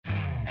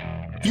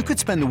You could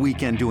spend the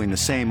weekend doing the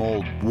same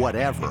old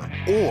whatever,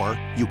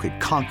 or you could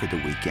conquer the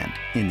weekend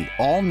in the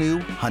all-new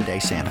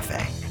Hyundai Santa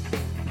Fe.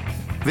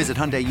 Visit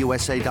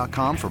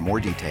HyundaiUSA.com for more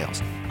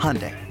details.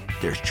 Hyundai,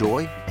 there's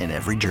joy in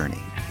every journey.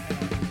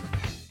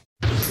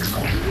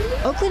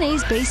 Oakland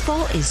A's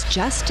baseball is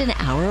just an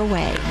hour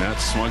away. And that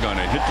swung on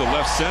it, hit the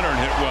left center and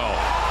hit well.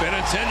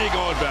 Benintendi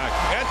going back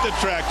at the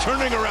track,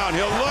 turning around.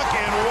 He'll look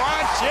and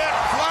watch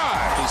it fly.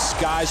 He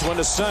skies one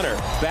to center.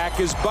 Back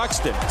is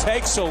Buxton.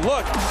 Takes a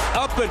look.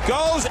 Up it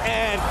goes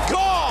and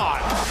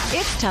gone.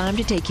 It's time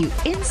to take you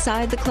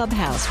inside the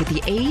clubhouse with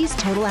the A's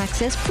Total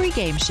Access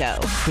pregame show,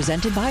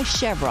 presented by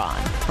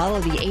Chevron. Follow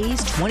the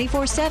A's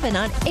 24/7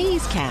 on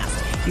A's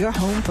Cast, your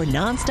home for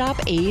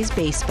nonstop A's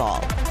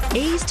baseball.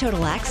 A's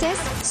Total Access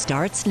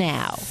starts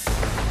now.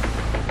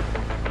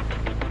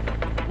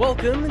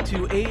 Welcome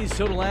to A's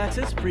Total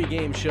Access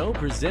pregame show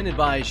presented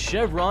by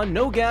Chevron.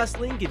 No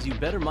gasoline gives you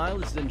better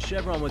mileage than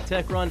Chevron with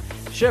Techron.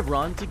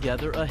 Chevron,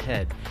 together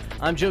ahead.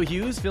 I'm Joe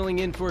Hughes filling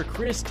in for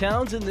Chris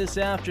Townsend this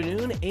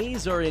afternoon.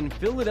 A's are in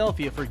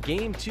Philadelphia for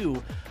Game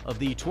 2 of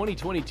the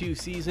 2022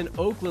 season.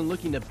 Oakland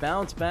looking to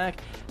bounce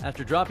back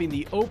after dropping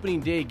the opening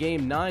day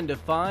game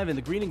 9-5, and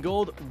the Green and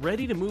Gold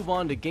ready to move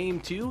on to Game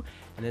 2.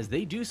 And as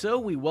they do so,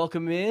 we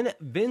welcome in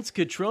Vince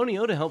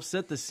Cotroneo to help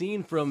set the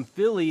scene from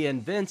Philly.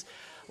 And Vince,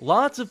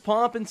 lots of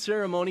pomp and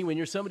ceremony when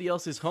you're somebody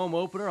else's home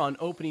opener on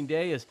opening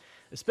day,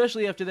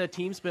 especially after that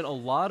team spent a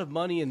lot of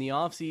money in the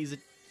offseason,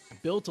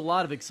 built a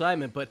lot of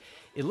excitement, but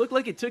it looked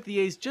like it took the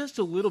A's just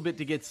a little bit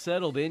to get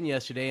settled in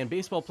yesterday, and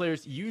baseball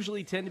players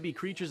usually tend to be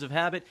creatures of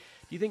habit.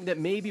 Do you think that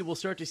maybe we'll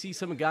start to see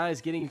some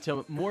guys getting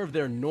to more of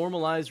their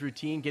normalized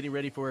routine, getting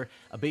ready for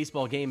a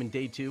baseball game in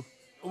day 2?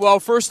 Well,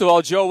 first of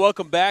all, Joe,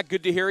 welcome back.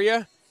 Good to hear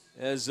you.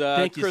 As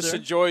Thank you, Chris sir.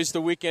 enjoys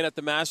the weekend at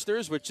the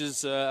Masters, which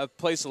is a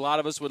place a lot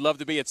of us would love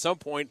to be at some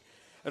point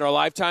in our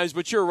lifetimes.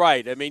 But you're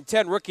right. I mean,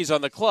 10 rookies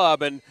on the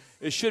club, and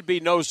it should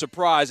be no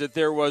surprise that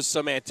there was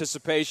some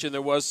anticipation.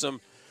 There was some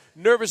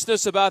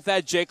nervousness about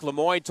that. Jake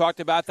Lemoyne talked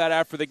about that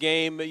after the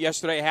game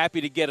yesterday.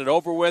 Happy to get it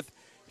over with.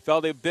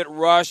 Felt a bit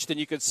rushed, and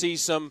you could see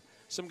some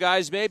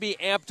guys maybe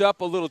amped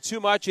up a little too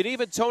much. And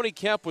even Tony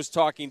Kemp was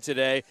talking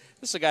today.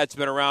 This is a guy that's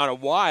been around a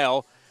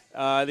while.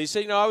 They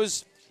said,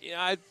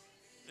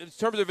 in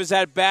terms of his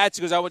at-bats,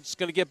 he goes, I was just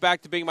going to get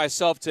back to being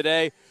myself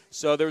today.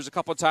 So there was a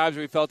couple of times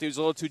where he felt he was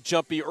a little too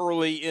jumpy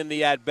early in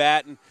the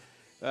at-bat. And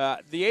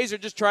the A's are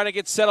just trying to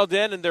get settled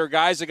in, and there are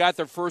guys that got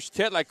their first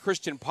hit, like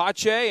Christian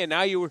Pache, and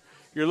now you're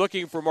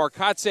looking for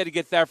Marcotte to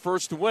get that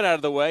first win out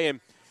of the way and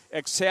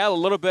exhale a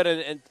little bit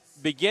and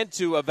begin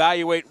to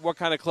evaluate what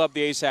kind of club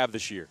the A's have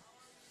this year.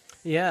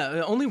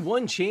 Yeah, only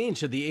one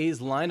change to the A's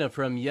lineup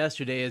from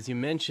yesterday, as you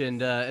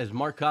mentioned, as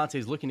Marcotte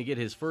is looking to get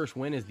his first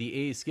win as the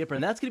A's skipper,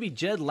 and that's going to be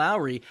Jed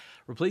Lowry,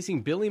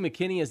 replacing Billy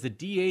McKinney as the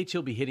DH.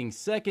 He'll be hitting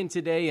second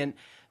today. And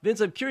Vince,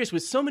 I'm curious,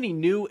 with so many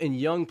new and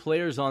young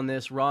players on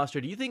this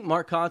roster, do you think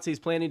Marcotte is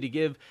planning to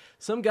give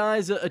some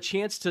guys a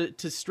chance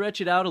to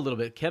stretch it out a little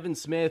bit? Kevin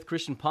Smith,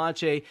 Christian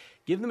Pache,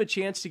 give them a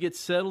chance to get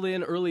settled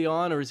in early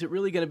on, or is it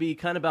really going to be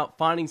kind of about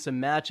finding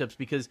some matchups?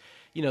 Because,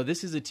 you know,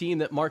 this is a team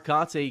that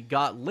Marcotte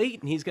got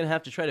late, and he's going to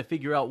have to try to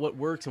figure out what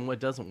works and what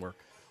doesn't work.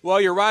 Well,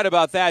 you're right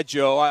about that,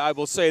 Joe. I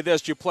will say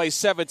this. You play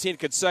 17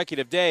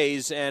 consecutive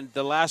days, and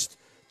the last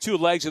 2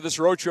 legs of this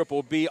road trip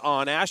will be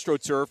on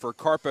AstroTurf or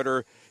carpet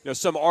or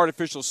some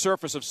artificial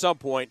surface of some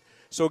point.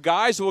 So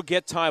guys will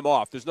get time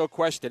off. There's no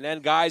question.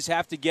 And guys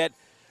have to get,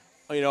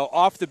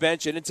 off the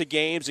bench and into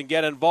games and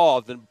get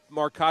involved. And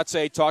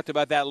Marcotte talked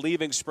about that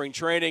leaving spring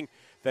training,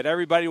 that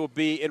everybody will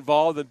be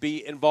involved and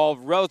be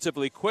involved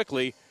relatively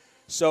quickly.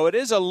 So it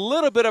is a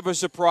little bit of a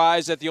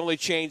surprise that the only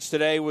change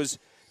today was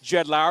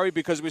Jed Lowry,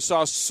 because we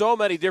saw so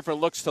many different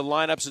looks to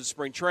lineups in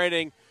spring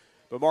training.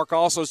 But Mark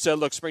also said,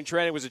 look, spring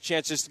training was a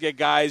chance just to get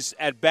guys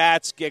at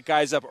bats, get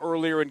guys up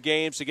earlier in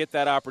games to get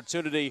that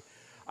opportunity.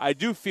 I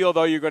do feel,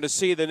 though, you're going to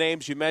see the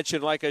names you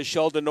mentioned, like a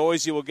Sheldon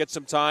Noisy will get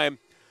some time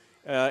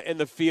in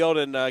the field,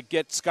 and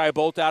get Sky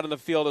Bolt out in the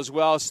field as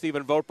well.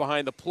 Stephen Vogt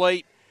behind the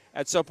plate.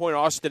 At some point,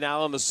 Austin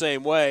Allen the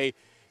same way.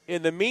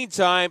 In the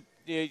meantime,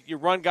 you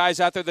run guys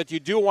out there that you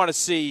do want to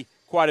see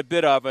quite a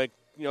bit of.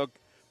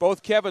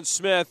 Both Kevin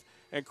Smith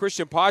and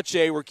Christian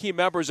Pache were key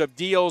members of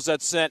deals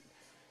that sent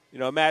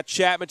Matt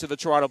Chapman to the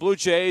Toronto Blue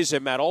Jays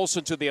and Matt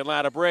Olson to the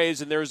Atlanta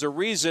Braves. And there's a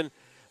reason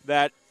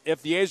that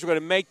if the A's were going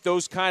to make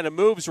those kind of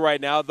moves right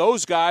now,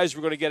 those guys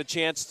were going to get a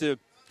chance to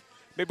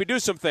maybe do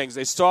some things.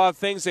 They saw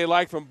things they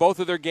liked from both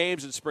of their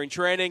games in spring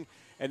training.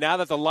 And now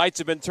that the lights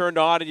have been turned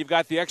on and you've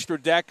got the extra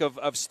deck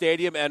of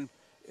stadium, and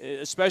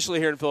especially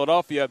here in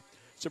Philadelphia,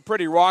 some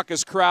pretty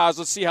raucous crowds.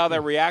 Let's see how they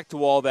react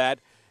to all that.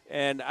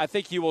 And I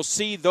think you will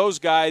see those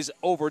guys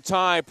over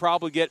time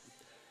probably get,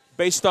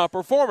 based on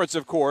performance,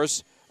 of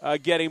course,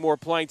 getting more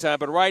playing time.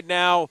 But right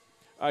now,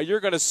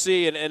 you're going to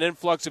see an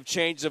influx of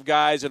changes of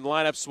guys, and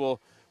lineups will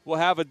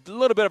have a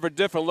little bit of a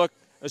different look,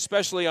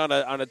 especially on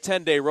a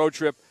 10-day road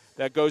trip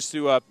that goes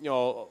through a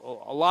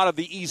lot of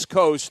the East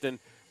Coast, and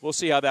we'll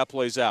see how that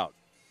plays out.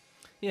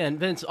 Yeah, and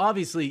Vince,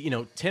 obviously,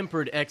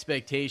 tempered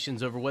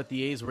expectations over what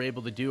the A's were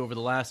able to do over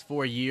the last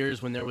 4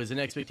 years when there was an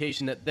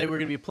expectation that they were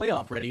going to be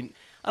playoff ready.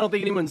 I don't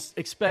think anyone's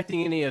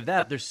expecting any of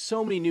that. There's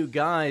so many new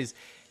guys.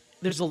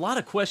 There's a lot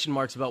of question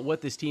marks about what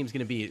this team's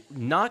going to be.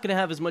 Not going to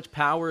have as much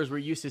power as we're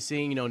used to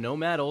seeing, no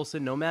Matt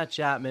Olson, no Matt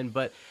Chapman,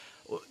 but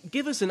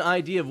give us an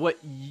idea of what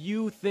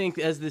you think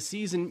as the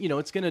season,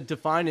 it's going to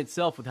define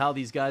itself with how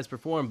these guys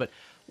perform, but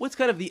what's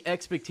kind of the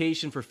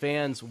expectation for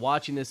fans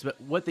watching this,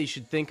 what they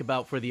should think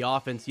about for the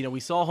offense? We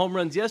saw home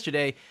runs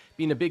yesterday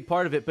being a big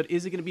part of it, but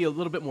is it going to be a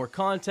little bit more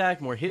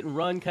contact, more hit and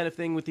run kind of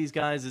thing with these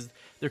guys as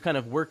they're kind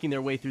of working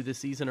their way through this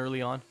season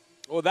early on?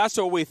 Well, that's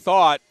what we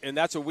thought, and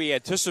that's what we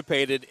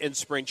anticipated in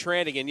spring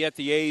training, and yet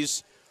the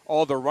A's,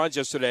 all the runs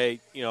yesterday,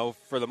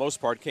 for the most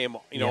part came,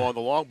 on the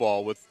long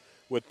ball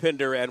with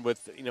Pinder and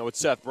with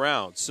Seth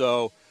Brown.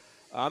 So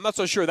I'm not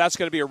so sure that's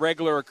going to be a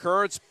regular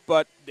occurrence,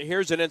 but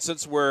here's an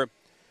instance where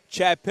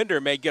Chad Pinder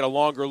may get a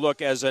longer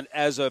look as an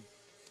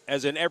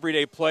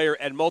everyday player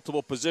at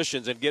multiple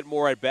positions and get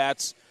more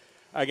at-bats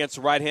against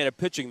right-handed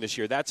pitching this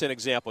year. That's an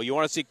example. You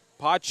want to see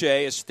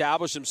Pache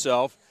establish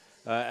himself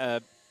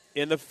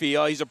in the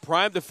field. He's a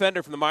prime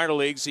defender from the minor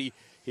leagues. He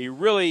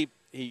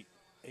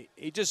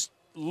just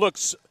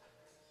looks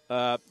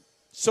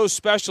so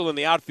special in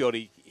the outfield.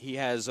 He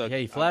has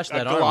he flashed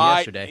that arm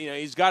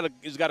yesterday. He's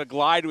got a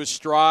glide to his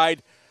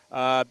stride.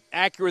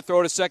 Accurate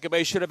throw to second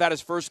base. Should have had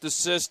his first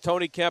assist.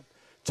 Tony Kemp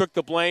took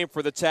the blame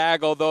for the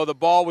tag, although the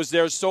ball was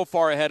there so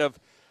far ahead of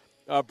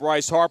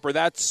Bryce Harper.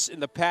 That's in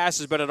the past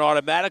has been an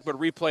automatic, but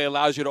replay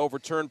allows you to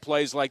overturn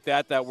plays like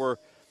that were,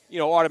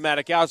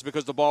 automatic outs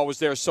because the ball was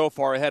there so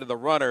far ahead of the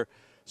runner.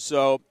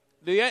 So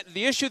the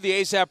issue the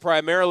A's have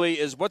primarily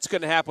is what's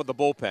going to happen with the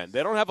bullpen.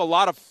 They don't have a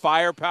lot of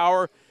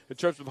firepower in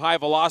terms of high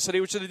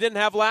velocity, which they didn't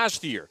have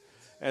last year.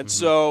 And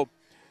so,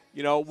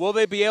 will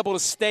they be able to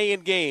stay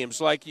in games?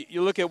 Like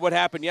you look at what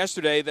happened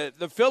yesterday,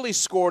 the Phillies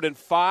scored in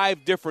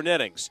 5 different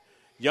innings.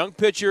 Young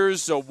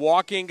pitchers,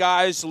 walking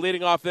guys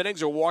leading off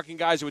innings, or walking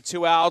guys with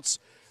 2 outs,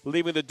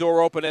 leaving the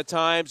door open at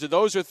times. And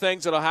those are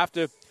things that will have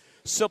to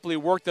simply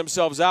work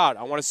themselves out.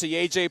 I want to see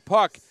A.J.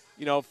 Puck,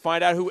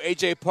 find out who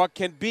A.J. Puck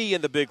can be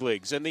in the big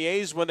leagues. And the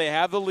A's, when they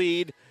have the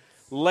lead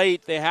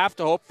late, they have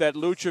to hope that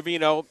Lou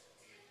Trevino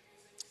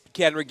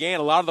can regain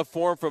a lot of the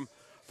form from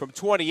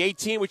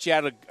 2018, which he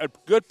had a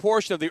good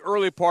portion of the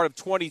early part of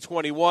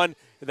 2021,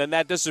 and then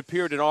that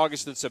disappeared in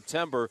August and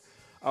September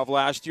of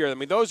last year. I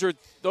mean, those are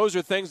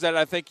things that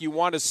I think you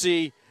want to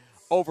see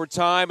over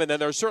time, and then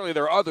there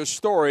are other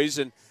stories,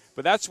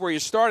 but that's where you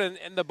start.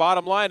 And the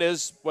bottom line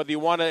is whether you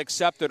want to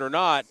accept it or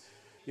not.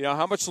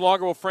 How much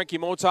longer will Frankie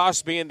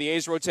Montas be in the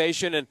A's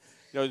rotation, and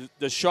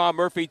does Sean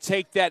Murphy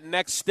take that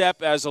next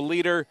step as a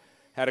leader?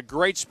 Had a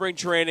great spring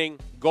training,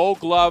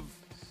 Gold Glove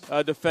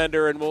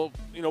defender, and we'll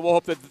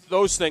hope that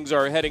those things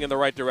are heading in the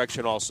right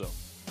direction also.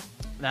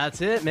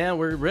 That's it, man.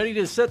 We're ready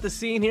to set the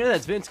scene here.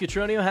 That's Vince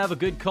Cotroneo. Have a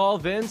good call,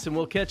 Vince, and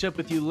we'll catch up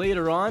with you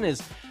later on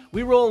as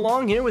we roll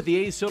along here with the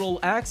A's Total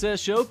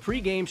Access Show,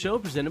 pregame show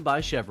presented by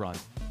Chevron.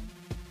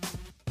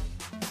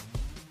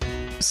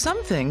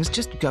 Some things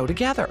just go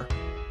together.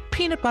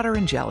 Peanut butter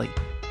and jelly,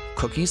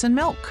 cookies and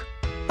milk,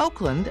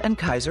 Oakland and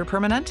Kaiser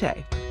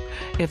Permanente.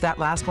 If that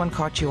last one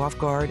caught you off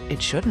guard,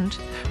 it shouldn't,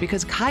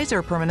 because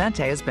Kaiser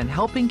Permanente has been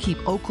helping keep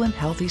Oakland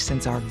healthy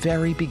since our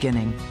very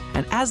beginning.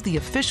 And as the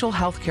official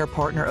healthcare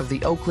partner of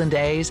the Oakland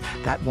A's,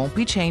 that won't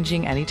be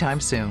changing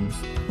anytime soon.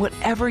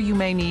 Whatever you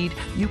may need,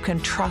 you can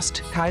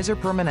trust Kaiser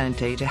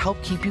Permanente to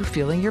help keep you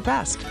feeling your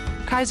best.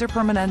 Kaiser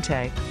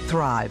Permanente.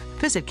 Thrive.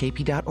 Visit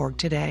kp.org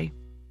today.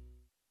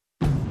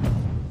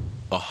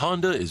 A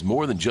Honda is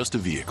more than just a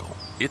vehicle.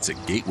 It's a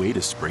gateway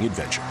to spring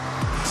adventure.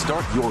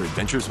 Start your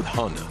adventures with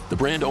Honda, the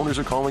brand owners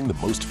are calling the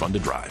most fun to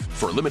drive.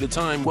 For a limited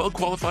time,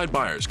 well-qualified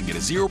buyers can get a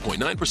 0.9%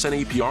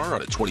 APR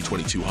on a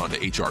 2022 Honda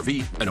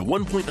HR-V and a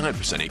 1.9%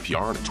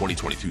 APR on a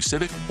 2022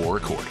 Civic or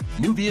Accord.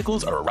 New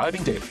vehicles are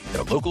arriving daily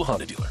at a local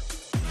Honda dealer.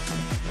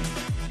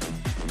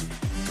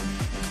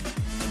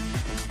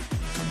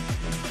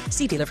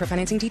 See dealer for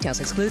financing details.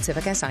 Exclude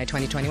Civic SI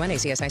 2021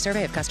 ACSI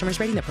survey of customers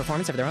rating the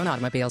performance of their own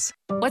automobiles.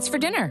 What's for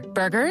dinner?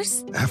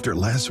 Burgers? After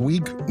last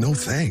week, no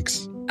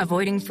thanks.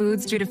 Avoiding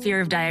foods due to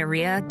fear of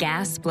diarrhea,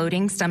 gas,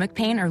 bloating, stomach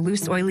pain, or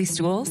loose, oily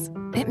stools?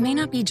 It may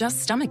not be just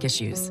stomach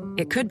issues.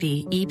 It could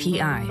be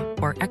EPI,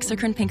 or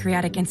exocrine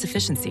pancreatic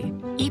insufficiency.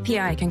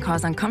 EPI can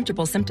cause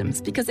uncomfortable symptoms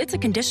because it's a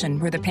condition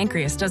where the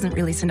pancreas doesn't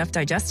release enough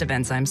digestive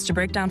enzymes to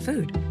break down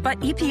food.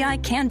 But EPI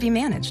can be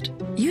managed.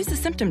 Use the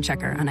symptom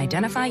checker on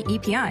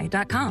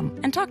identifyepi.com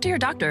and talk to your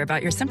doctor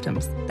about your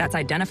symptoms. That's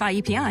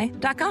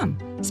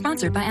identifyepi.com.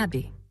 Sponsored by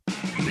AbbVie.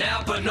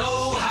 Napa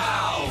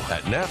know-how.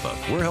 At Napa,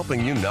 we're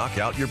helping you knock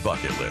out your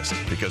bucket list.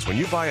 Because when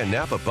you buy a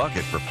Napa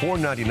bucket for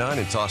 $4.99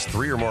 and toss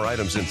 3 or more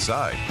items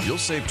inside, you'll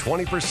save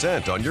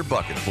 20% on your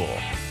bucket full.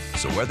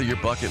 So whether your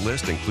bucket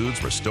list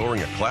includes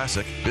restoring a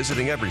classic,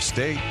 visiting every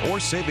state, or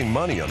saving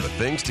money on the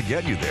things to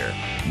get you there,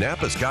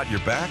 Napa's got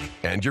your back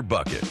and your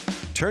bucket.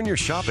 Turn your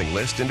shopping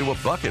list into a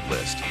bucket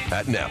list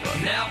at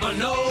Napa. Napa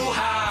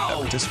know-how.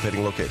 At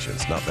participating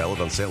locations, not valid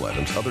on sale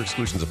items. Other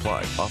exclusions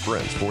apply. Offer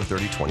ends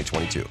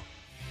 4/30/2022.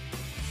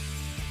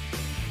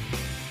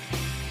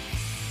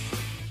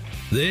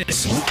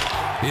 This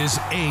is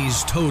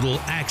A's Total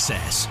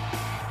Access.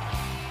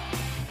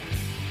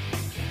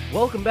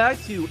 Welcome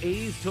back to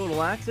A's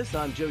Total Access.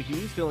 I'm Joe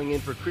Hughes filling in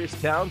for Chris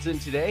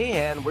Townsend today,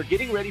 and we're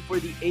getting ready for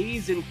the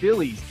A's and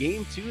Phillies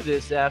Game 2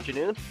 this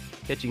afternoon.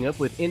 Catching up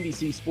with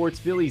NBC Sports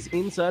Phillies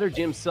insider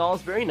Jim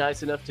Salisbury,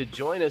 nice enough to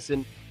join us.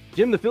 And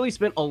Jim, the Phillies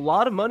spent a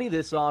lot of money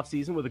this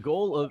offseason with a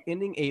goal of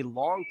ending a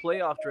long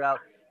playoff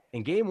drought.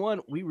 In Game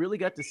 1, we really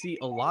got to see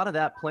a lot of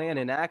that plan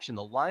in action.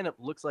 The lineup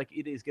looks like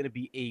it is going to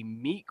be a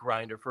meat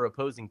grinder for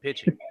opposing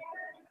pitching.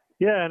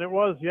 Yeah, and it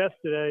was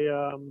yesterday.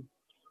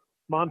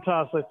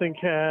 Montas, I think,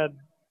 had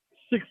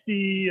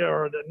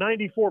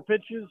 94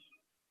 pitches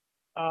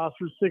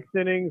through 6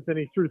 innings, and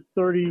he threw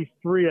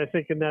 33, I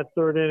think, in that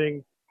third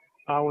inning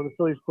when the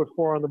Phillies put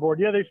 4 on the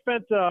board. Yeah, they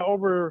spent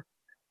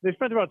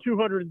about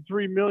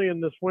 $203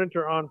 million this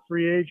winter on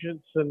free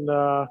agents, and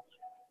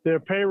their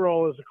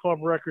payroll is a club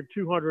record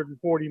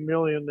 $240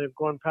 million. They've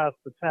gone past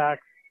the tax,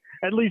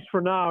 at least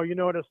for now. You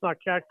know, it's not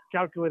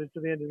calculated to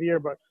the end of the year,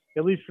 but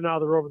at least for now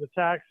they're over the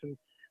tax, and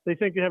they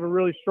think they have a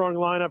really strong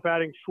lineup,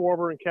 adding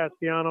Schwarber and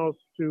Castellanos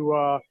to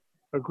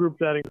a group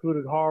that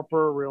included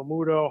Harper,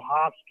 Realmuto,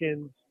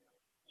 Hoskins,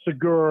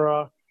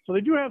 Segura. So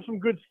they do have some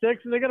good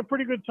sticks, and they got a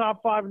pretty good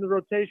top 5 in the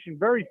rotation.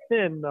 Very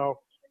thin, though,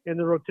 in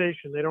the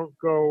rotation. They don't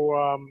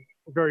go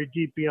very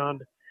deep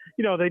beyond.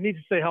 You know, they need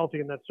to stay healthy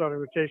in that starting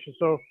rotation.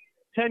 So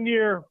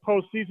 10-year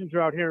postseason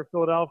drought here in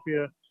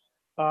Philadelphia,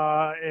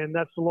 and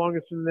that's the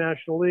longest in the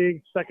National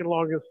League, second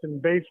longest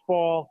in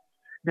baseball,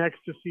 next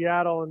to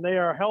Seattle, and they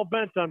are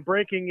hell-bent on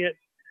breaking it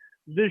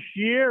this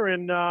year,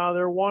 and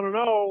they're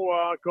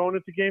 1-0 going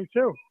into Game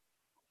 2.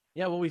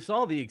 Yeah, well, we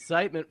saw the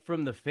excitement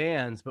from the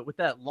fans, but with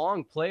that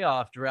long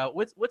playoff drought,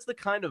 what's the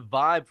kind of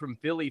vibe from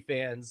Philly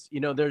fans? You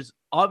know, there's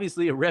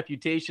obviously a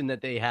reputation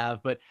that they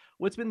have, but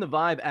what's been the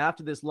vibe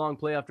after this long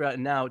playoff drought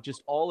and now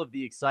just all of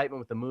the excitement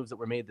with the moves that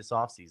were made this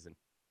offseason?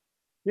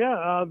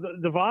 Yeah,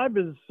 the vibe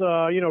is,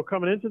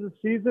 coming into the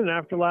season,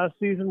 after last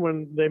season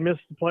when they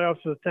missed the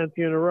playoffs for the 10th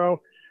year in a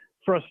row,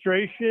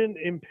 frustration,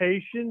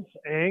 impatience,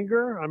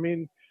 anger. I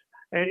mean,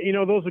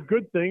 and, those are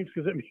good things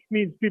because it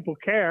means people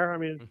care. I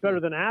mean, it's better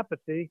than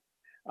apathy.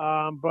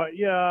 But,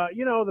 yeah,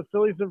 the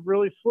Phillies have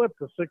really slipped.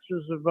 The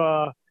Sixers have,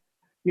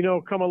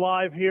 come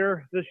alive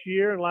here this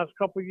year and the last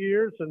couple of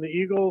years. And the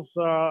Eagles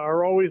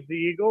are always the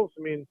Eagles.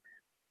 I mean,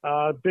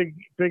 big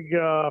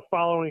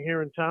following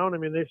here in town. I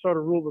mean, they sort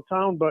of ruled the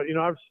town. But,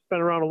 I've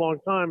been around a long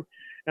time.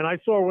 And I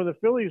saw when the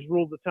Phillies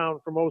ruled the town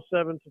from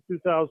 2007 to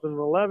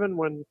 2011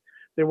 when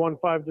they won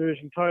 5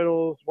 division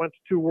titles, went to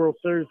 2 World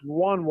Series,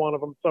 won one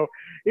of them. So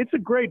it's a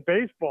great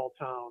baseball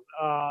town.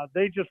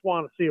 They just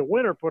want to see a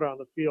winner put on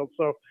the field.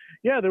 So,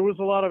 yeah, there was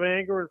a lot of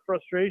anger and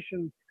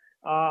frustration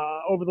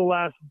over the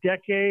last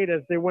decade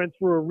as they went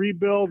through a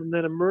rebuild and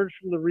then emerged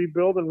from the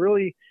rebuild and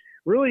really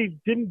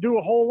didn't do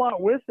a whole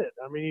lot with it.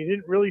 I mean, you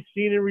didn't really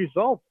see any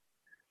results.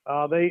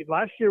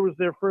 Last year was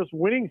their first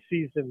winning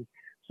season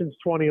since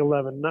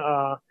 2011.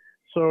 And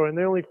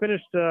they only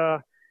finished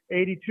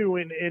 82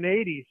 in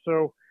 80.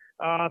 So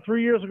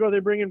 3 years ago, they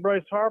bring in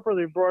Bryce Harper.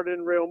 They brought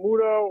in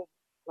Realmuto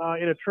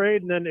in a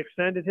trade and then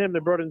extended him. They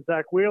brought in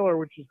Zach Wheeler,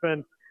 which has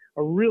been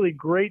a really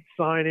great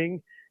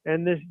signing.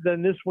 And this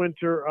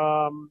winter,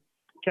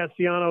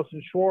 Castellanos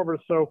and Schwarber.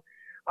 So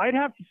I'd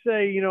have to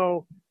say,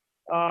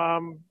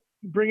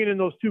 bringing in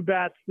those 2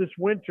 bats this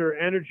winter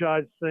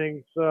energized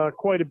things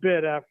quite a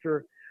bit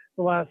after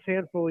the last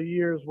handful of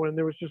years when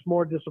there was just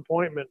more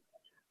disappointment,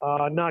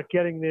 not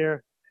getting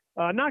there.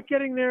 Not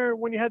getting there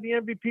when you had the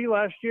MVP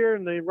last year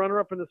and the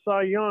runner-up in the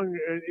Cy Young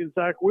in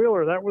Zach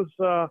Wheeler. That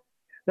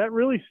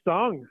really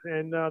stung,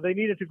 and they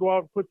needed to go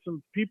out and put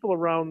some people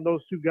around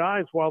those 2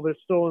 guys while they're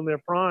still in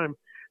their prime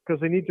because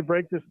they need to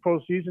break this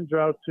postseason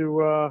drought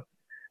to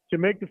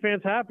make the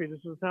fans happy.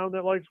 This is a town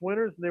that likes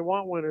winners, and they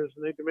want winners,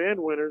 and they demand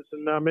winners,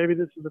 and maybe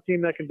this is the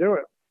team that can do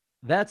it.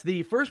 That's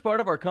the first part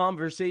of our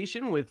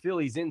conversation with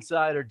Phillies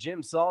insider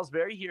Jim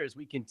Salisbury here as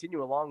we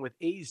continue along with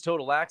A's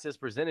Total Access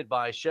presented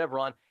by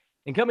Chevron.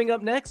 And coming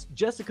up next,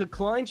 Jessica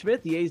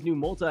Kleinschmidt, the A's new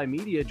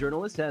multimedia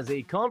journalist, has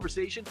a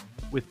conversation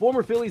with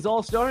former Phillies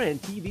All-Star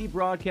and TV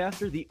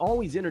broadcaster, the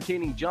always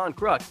entertaining John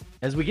Kruk,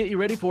 as we get you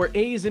ready for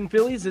A's and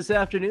Phillies this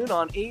afternoon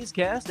on A's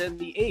Cast and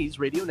the A's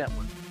Radio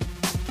Network.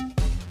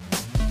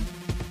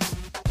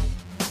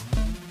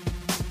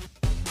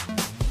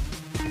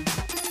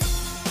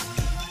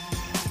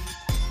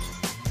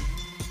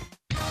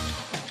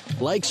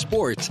 Like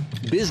sports,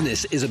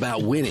 business is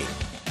about winning.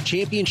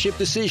 Championship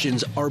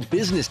decisions are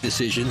business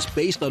decisions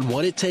based on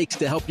what it takes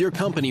to help your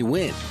company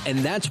win. And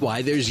that's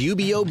why there's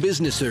UBO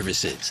Business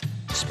Services,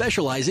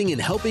 specializing in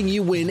helping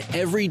you win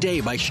every day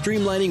by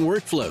streamlining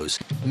workflows,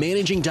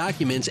 managing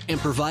documents, and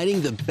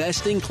providing the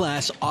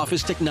best-in-class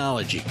office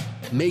technology.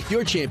 Make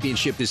your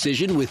championship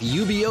decision with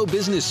UBO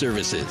Business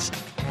Services.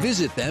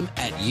 Visit them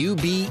at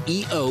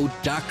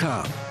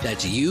ubeo.com.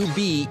 That's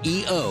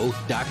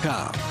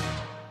ubeo.com.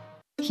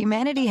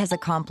 Humanity has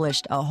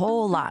accomplished a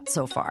whole lot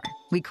so far.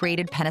 We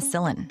created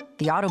penicillin,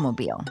 the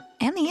automobile,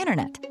 and the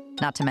internet,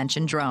 not to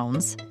mention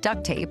drones,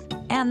 duct tape,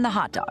 and the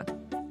hot dog.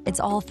 It's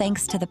all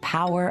thanks to the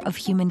power of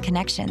human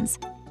connections.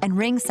 And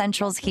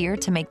RingCentral's here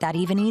to make that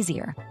even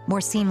easier, more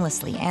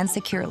seamlessly and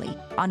securely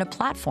on a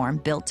platform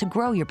built to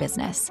grow your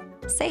business.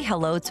 Say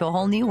hello to a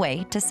whole new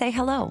way to say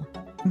hello.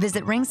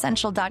 Visit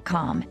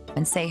ringcentral.com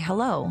and say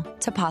hello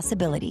to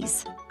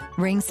possibilities.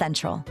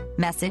 RingCentral.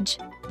 Message,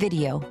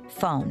 video,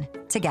 phone,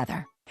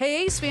 together.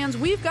 Hey A's fans,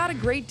 we've got a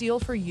great deal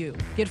for you.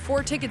 Get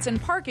 4 tickets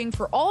and parking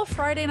for all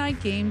Friday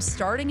night games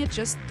starting at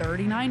just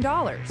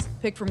 $39.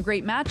 Pick from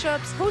great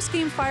matchups,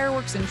 post-game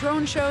fireworks and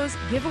drone shows,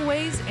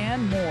 giveaways,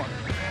 and more.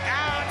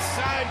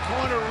 Outside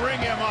corner, ring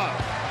him up.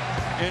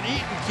 And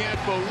Eaton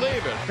can't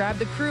believe it. Grab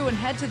the crew and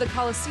head to the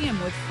Coliseum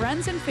with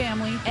friends and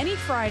family any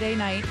Friday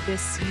night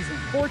this season.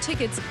 4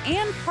 tickets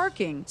and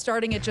parking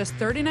starting at just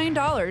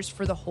 $39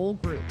 for the whole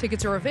group.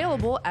 Tickets are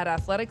available at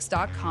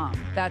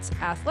athletics.com. That's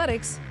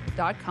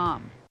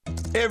athletics.com.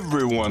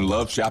 Everyone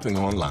loves shopping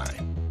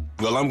online.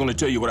 Well, I'm going to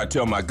tell you what I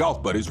tell my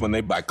golf buddies when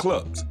they buy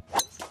clubs.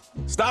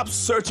 Stop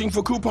searching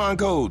for coupon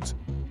codes.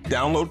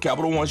 Download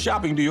Capital One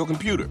Shopping to your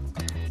computer.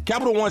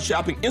 Capital One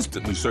Shopping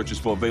instantly searches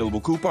for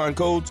available coupon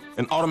codes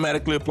and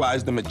automatically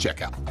applies them at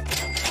checkout.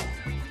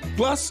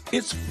 Plus,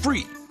 it's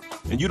free,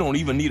 and you don't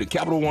even need a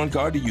Capital One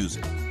card to use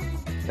it.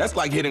 That's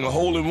like hitting a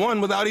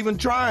hole-in-one without even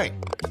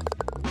trying.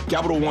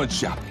 Capital One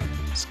Shopping.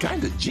 It's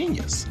kind of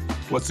genius.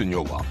 What's in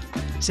your wallet?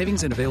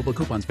 Savings and available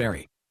coupons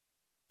vary.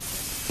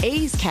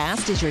 A's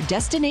Cast is your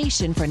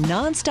destination for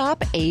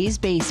nonstop A's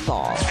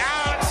baseball.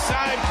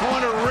 Outside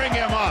corner, ring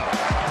him up.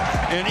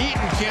 And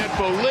Eaton can't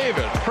believe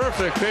it.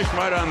 Perfect pitch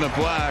right on the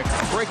black.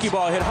 Breaky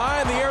ball hit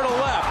high in the air to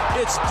left.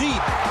 It's deep.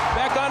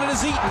 Back on it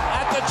is Eaton.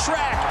 At the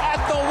track,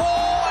 at the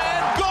wall,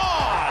 and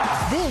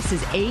gone! This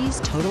is A's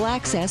Total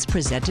Access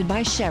presented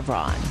by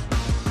Chevron.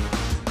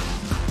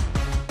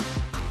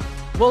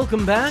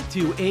 Welcome back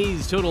to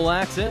A's Total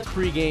Access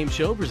pregame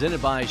show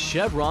presented by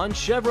Chevron.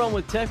 Chevron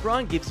with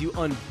Techron gives you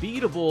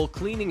unbeatable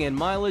cleaning and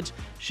mileage.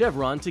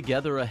 Chevron,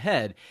 together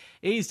ahead.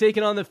 A's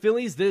taking on the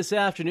Phillies this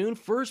afternoon.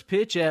 First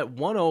pitch at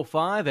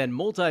 1:05, and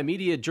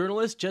multimedia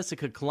journalist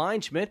Jessica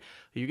Kleinschmidt,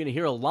 who you're going to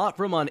hear a lot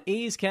from on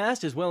A's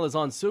Cast as well as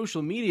on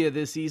social media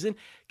this season,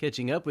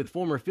 catching up with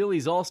former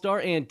Phillies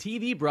All-Star and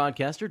TV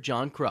broadcaster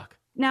John Kruk.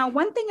 Now,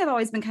 one thing I've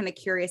always been kind of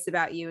curious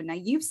about you, now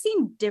you've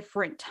seen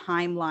different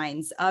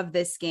timelines of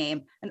this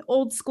game, an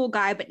old school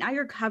guy, but now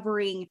you're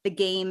covering the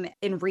game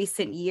in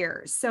recent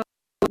years. So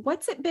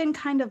what's it been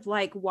kind of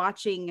like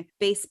watching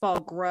baseball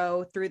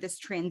grow through this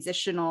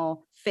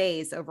transitional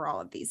phase over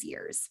all of these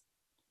years?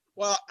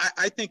 Well,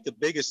 I think the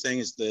biggest thing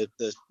is the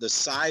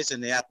size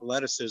and the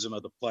athleticism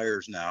of the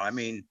players now. I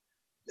mean,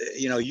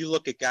 you know, you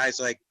look at guys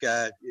like,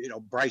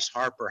 Bryce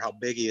Harper, how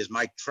big he is,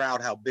 Mike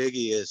Trout, how big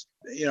he is.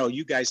 You know,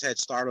 you guys had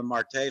Starlin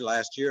Marte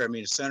last year. I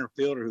mean, a center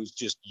fielder who's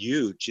just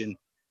huge. And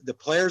the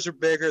players are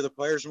bigger. The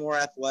players are more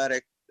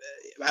athletic.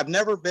 I've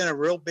never been a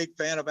real big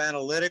fan of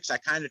analytics. I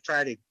kind of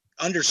try to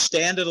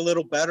understand it a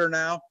little better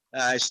now.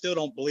 I still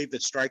don't believe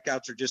that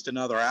strikeouts are just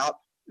another out.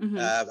 Mm-hmm.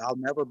 I'll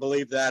never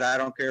believe that. I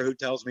don't care who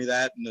tells me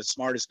that. And the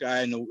smartest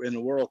guy in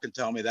the world can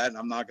tell me that, and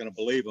I'm not going to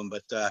believe him.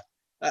 But,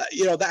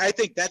 I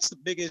think that's the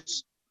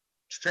biggest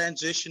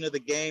transition of the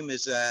game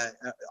is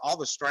all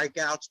the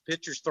strikeouts.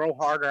 Pitchers throw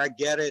harder. I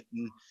get it.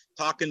 And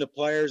talking to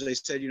players, they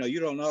said, you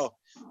don't know.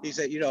 He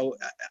said,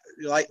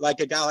 like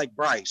a guy like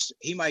Bryce,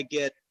 he might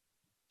get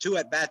 2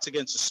 at-bats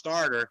against a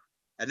starter,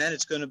 and then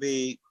it's going to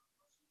be,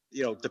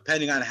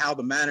 depending on how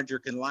the manager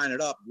can line it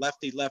up,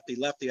 lefty, lefty,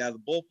 lefty out of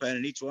the bullpen,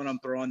 and each one of them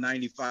throwing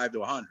 95 to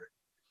 100.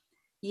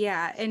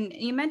 Yeah, and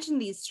you mentioned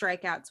these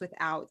strikeouts with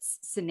outs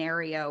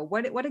scenario.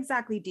 What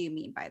exactly do you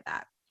mean by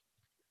that?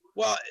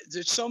 Well,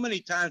 there's so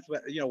many times,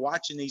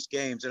 watching these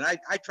games, and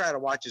I try to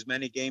watch as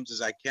many games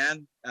as I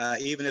can,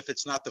 even if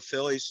it's not the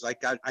Phillies.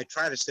 Like I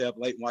try to stay up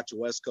late and watch the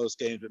West Coast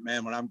games, but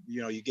man, when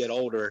you get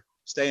older,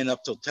 staying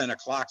up till 10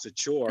 o'clock's a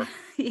chore.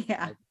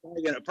 Yeah.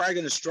 Probably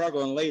going to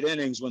struggle in late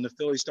innings when the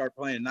Phillies start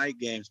playing night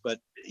games. But,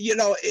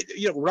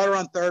 runner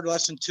on third,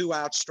 less than 2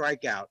 outs,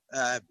 strikeout.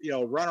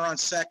 Runner on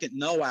second,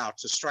 no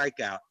outs, a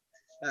strikeout.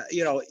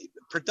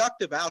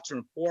 Productive outs are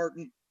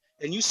important.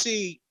 And you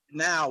see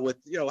now with,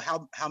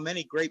 how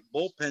many great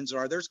bullpens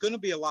are, there's going to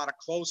be a lot of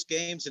close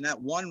games. And that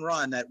one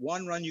run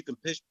you can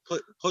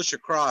push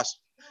across,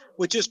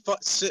 which is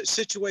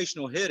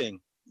situational hitting.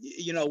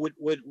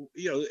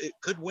 It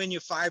could win you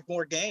 5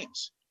 more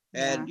games.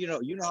 And, you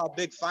know how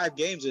big 5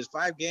 games is.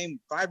 5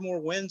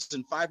 more wins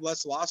and 5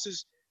 less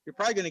losses. You're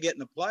probably going to get in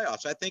the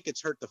playoffs. I think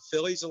it's hurt the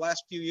Phillies the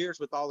last few years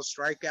with all the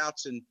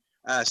strikeouts and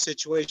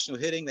situational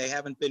hitting. They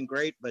haven't been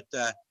great, but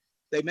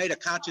they made a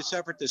conscious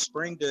effort this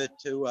spring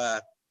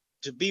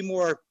to be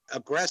more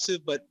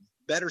aggressive, but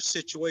better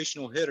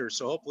situational hitters.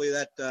 So hopefully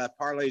that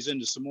parlays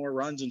into some more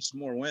runs and some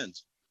more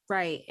wins.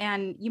 Right.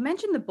 And you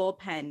mentioned the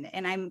bullpen,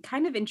 and I'm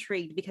kind of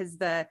intrigued because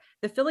the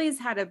Phillies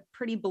had a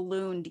pretty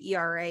ballooned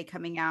ERA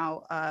coming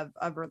out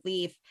of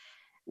relief.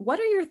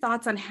 What are your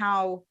thoughts on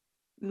how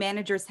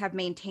managers have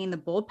maintained the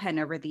bullpen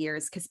over the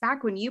years? Because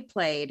back when you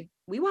played,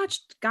 we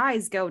watched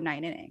guys go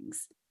 9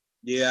 innings.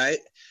 Yeah,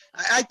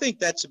 I think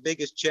that's the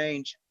biggest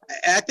change.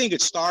 I think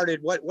it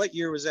started, what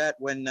year was that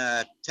when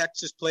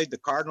Texas played the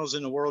Cardinals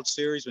in the World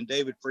Series when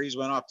David Freese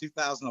went off,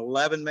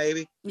 2011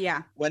 maybe?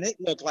 Yeah. When it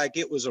looked like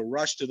it was a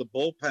rush to the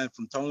bullpen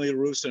from Tony La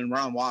Russa and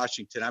Ron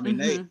Washington. I mean,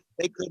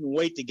 they couldn't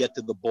wait to get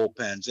to the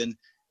bullpens. And,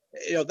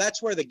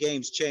 that's where the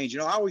game's changed.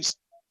 I always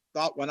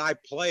thought when I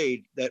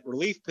played that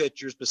relief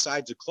pitchers,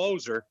 besides a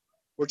closer,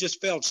 were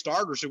just failed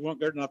starters who weren't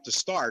good enough to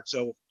start.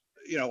 So,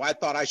 I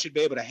thought I should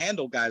be able to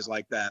handle guys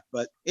like that.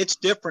 But it's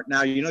different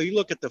now. You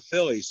look at the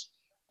Phillies.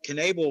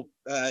 Knebel,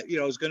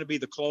 is going to be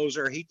the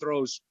closer. He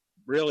throws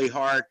really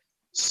hard.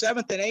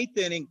 7th and 8th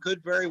inning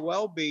could very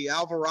well be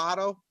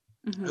Alvarado,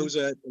 who's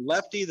a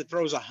lefty that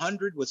throws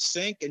 100 with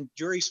sink, and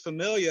Juris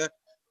Familia,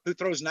 who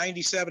throws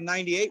 97,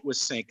 98 with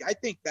sink. I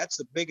think that's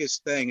the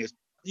biggest thing is,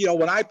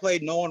 when I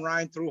played, Nolan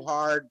Ryan threw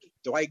hard,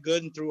 Dwight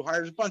Gooden threw hard.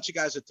 There's a bunch of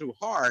guys that threw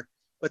hard,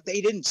 but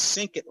they didn't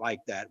sink it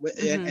like that.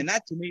 And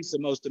that to me is the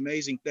most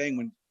amazing thing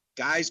when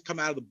guys come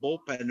out of the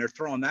bullpen and they're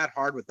throwing that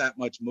hard with that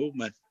much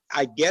movement.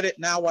 I get it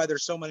now why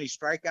there's so many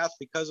strikeouts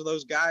because of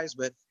those guys,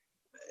 but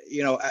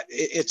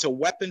it's a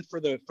weapon for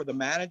the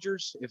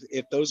managers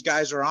if those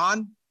guys are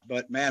on.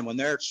 But man, when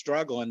they're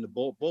struggling, the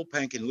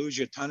bullpen can lose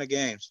you a ton of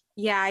games.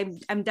 Yeah,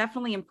 I'm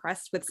definitely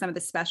impressed with some of the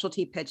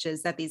specialty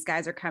pitches that these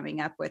guys are coming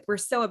up with. We're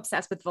so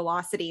obsessed with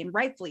velocity, and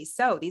rightfully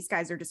so. These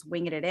guys are just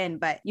winging it in.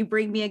 But you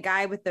bring me a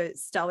guy with the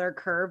stellar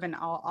curve, and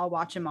I'll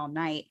watch him all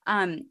night.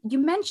 You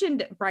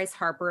mentioned Bryce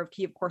Harper.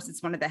 Of course,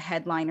 it's one of the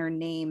headliner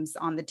names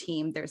on the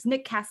team. There's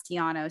Nick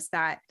Castellanos,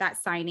 that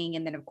signing,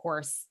 and then of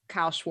course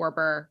Kyle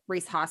Schwarber,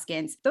 Rhys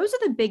Hoskins. Those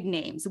are the big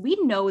names. We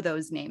know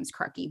those names,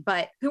 Crucky.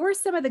 But who are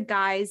some of the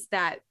guys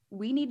that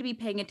we need to be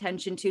paying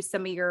attention to,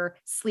 some of your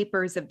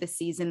sleepers of the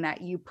season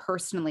that you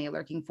personally are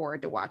looking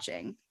forward to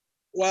watching?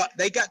 Well,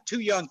 they got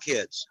 2 young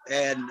kids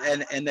and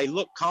they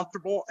look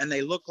comfortable and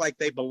they look like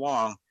they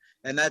belong.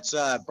 And that's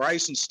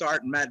Bryson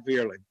Stott and Matt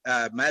Vierling.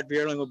 Matt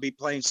Vierling will be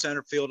playing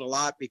center field a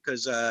lot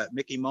because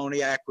Mickey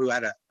Moniak, who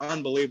had an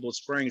unbelievable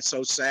spring, it's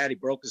so sad. He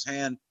broke his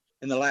hand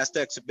in the last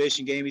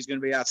exhibition game. He's going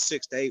to be out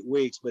 6 to 8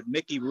 weeks, but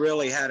Mickey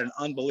really had an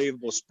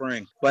unbelievable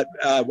spring. But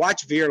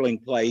watch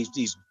Vierling play.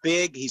 He's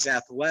big, he's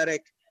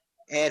athletic.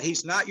 And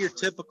he's not your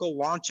typical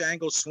launch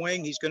angle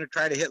swing. He's going to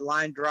try to hit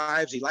line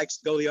drives. He likes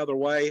to go the other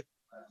way.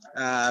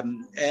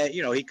 And,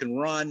 he can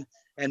run.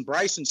 And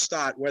Bryson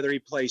Stott, whether he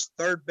plays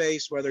third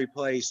base, whether he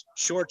plays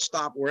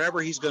shortstop,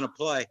 wherever he's going to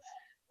play,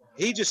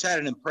 he just had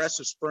an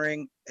impressive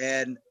spring.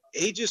 And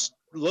he just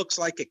looks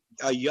like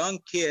a young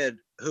kid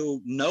who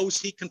knows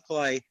he can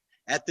play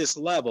at this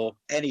level,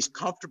 and he's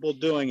comfortable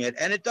doing it.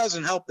 And it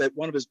doesn't help that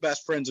one of his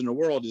best friends in the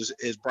world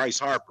is Bryce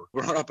Harper.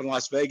 Growing up in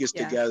Las Vegas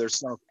together.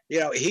 So,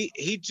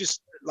 he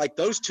just, like,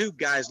 those 2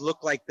 guys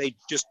look like they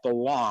just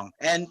belong.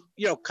 And,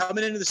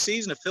 coming into the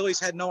season, the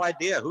Phillies had no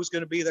idea who's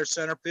going to be their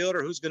center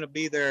fielder, who's going to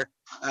be their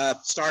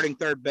starting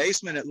third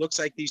baseman. It looks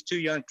like these 2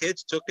 young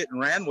kids took it and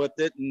ran with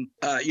it. And,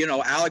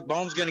 Alec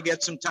Bohm's going to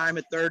get some time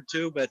at third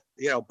too, but,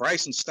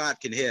 Bryson Stott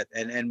can hit.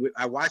 And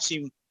I watched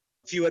him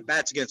a few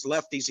at-bats against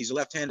lefties. He's a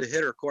left-handed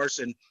hitter, of course,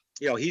 and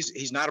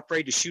he's not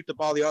afraid to shoot the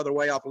ball the other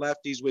way off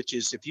lefties, which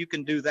is, if you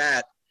can do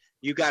that,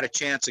 you got a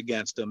chance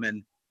against them.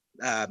 And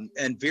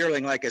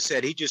Vierling, like I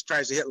said, he just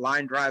tries to hit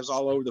line drives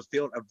all over the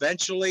field.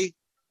 Eventually,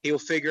 he'll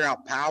figure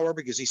out power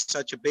because he's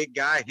such a big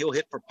guy. He'll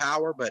hit for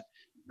power, but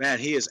man,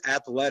 he is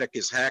athletic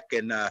as heck,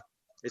 and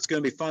it's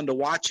going to be fun to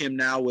watch him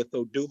now with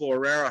Odubel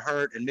Herrera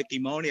hurt and Mickey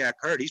Moniak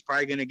hurt. He's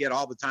probably going to get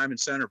all the time in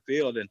center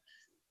field, and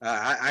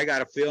I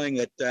got a feeling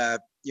that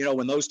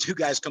when those 2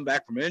 guys come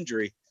back from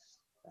injury,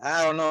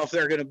 I don't know if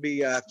they're going to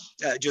be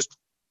just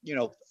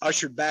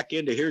ushered back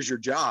into here's your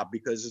job,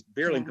 because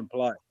Vierling can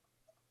play.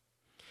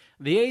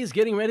 The A's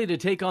getting ready to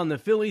take on the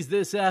Phillies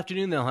this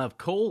afternoon. They'll have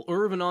Cole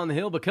Irvin on the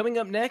hill. But coming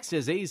up next,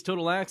 as A's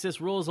Total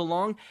Access rolls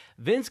along,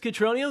 Vince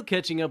Cotroneo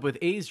catching up with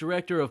A's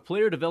Director of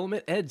Player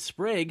Development, Ed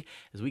Sprague,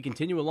 as we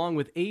continue along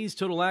with A's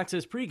Total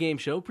Access pregame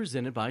show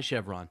presented by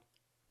Chevron.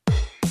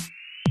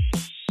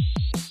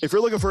 If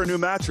you're looking for a new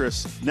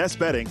mattress, Nest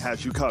Bedding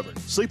has you covered.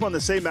 Sleep on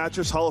the same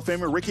mattress Hall of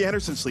Famer Ricky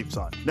Henderson sleeps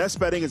on. Nest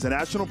Bedding is a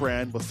national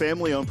brand with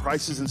family-owned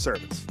prices and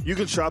service. You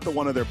can shop at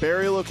one of their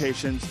Barrie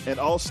locations, and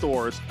all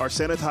stores are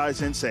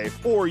sanitized and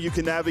safe, or you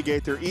can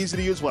navigate their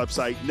easy-to-use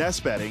website,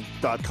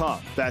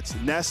 nestbedding.com. That's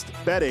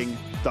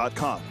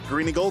nestbedding.com.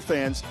 Green and Gold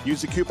fans, use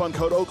the coupon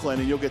code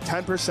Oakland and you'll get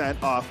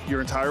 10% off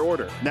your entire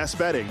order. Nest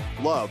Bedding,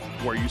 love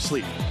where you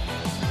sleep.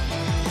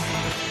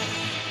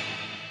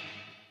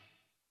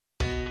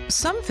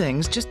 Some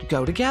things just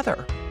go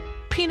together.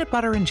 Peanut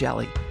butter and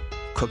jelly,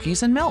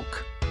 cookies and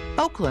milk,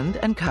 Oakland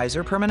and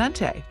Kaiser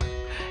Permanente.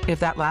 If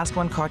that last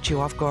one caught you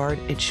off guard,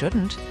 it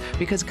shouldn't,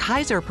 because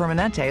Kaiser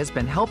Permanente has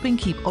been helping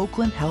keep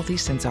Oakland healthy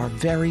since our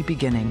very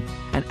beginning.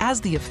 And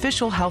as the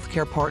official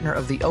healthcare partner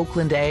of the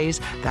Oakland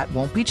A's, that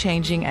won't be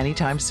changing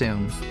anytime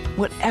soon.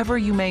 Whatever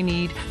you may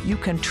need, you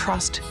can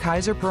trust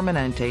Kaiser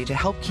Permanente to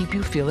help keep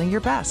you feeling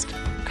your best.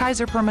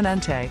 Kaiser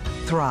Permanente.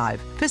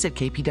 Thrive. Visit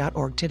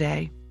kp.org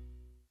today.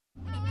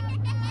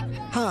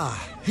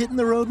 Hitting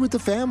the road with the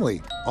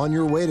family. On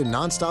your way to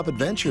nonstop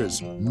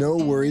adventures, no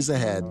worries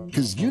ahead,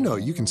 because you know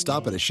you can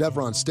stop at a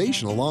Chevron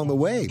station along the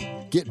way.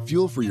 Get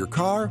fuel for your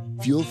car,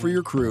 fuel for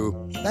your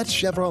crew. That's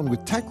Chevron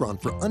with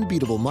Techron for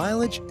unbeatable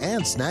mileage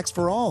and snacks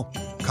for all.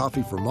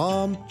 Coffee for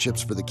mom,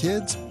 chips for the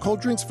kids, cold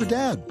drinks for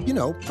dad,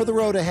 for the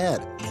road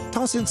ahead.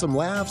 Toss in some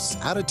laughs,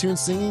 out-of-tune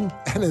singing,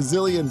 and a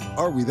zillion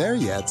 "Are we there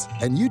yet?"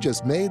 and you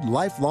just made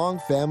lifelong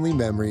family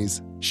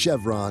memories.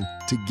 Chevron,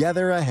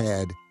 together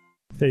ahead.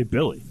 Hey,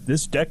 Billy,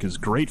 this deck is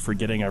great for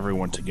getting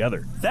everyone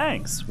together.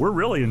 Thanks. We're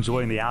really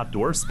enjoying the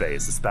outdoor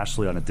space,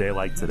 especially on a day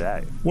like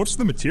today. What's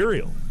the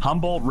material?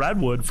 Humboldt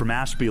Redwood from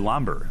Ashby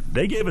Lumber.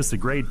 They gave us a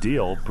great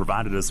deal,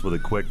 provided us with a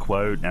quick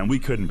quote, and we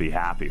couldn't be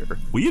happier.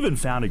 We even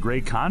found a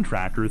great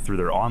contractor through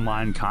their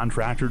online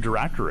contractor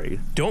directory.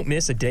 Don't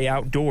miss a day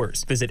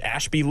outdoors. Visit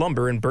Ashby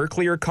Lumber in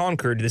Berkeley or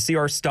Concord to see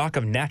our stock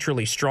of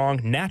naturally strong,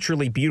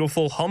 naturally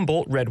beautiful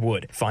Humboldt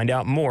Redwood. Find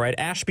out more at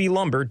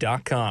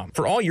ashbylumber.com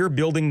for all your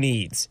building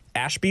needs.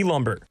 Ashby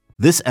Lumber.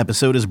 This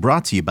episode is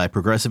brought to you by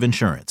Progressive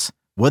Insurance.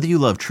 Whether you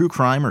love true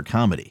crime or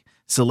comedy,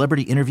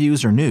 celebrity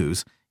interviews or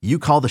news, you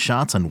call the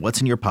shots on what's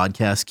in your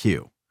podcast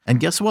queue. And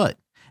guess what?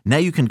 Now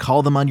you can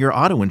call them on your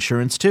auto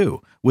insurance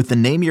too with the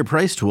Name Your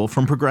Price tool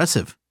from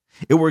Progressive.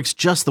 It works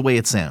just the way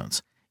it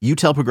sounds. You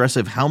tell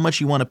Progressive how much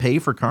you want to pay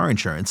for car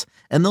insurance,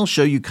 and they'll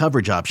show you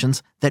coverage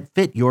options that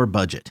fit your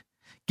budget.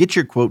 Get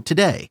your quote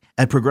today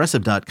at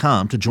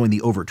Progressive.com to join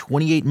the over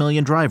 28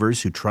 million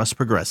drivers who trust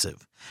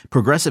Progressive.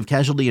 Progressive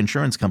Casualty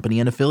Insurance Company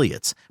and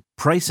Affiliates.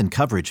 Price and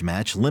coverage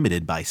match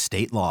limited by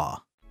state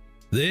law.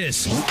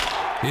 This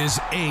is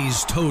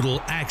A's Total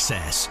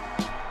Access.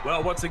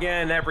 Well, once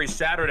again, every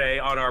Saturday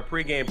on our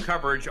pregame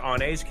coverage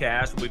on A's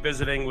Cast, we'll be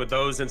visiting with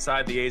those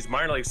inside the A's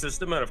minor league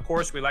system. And, of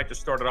course, we like to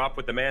start it off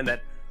with the man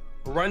that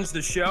runs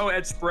the show.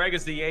 Ed Sprague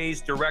is the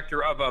A's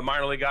director of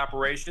minor league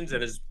operations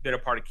and has been a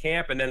part of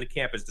camp, and then the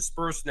camp is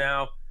dispersed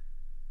now.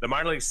 The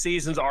minor league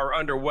seasons are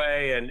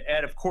underway, and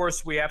Ed, of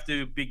course, we have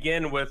to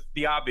begin with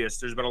the obvious.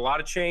 There's been a lot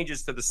of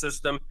changes to the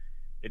system.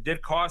 It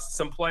did cost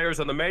some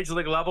players on the major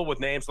league level with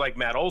names like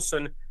Matt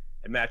Olson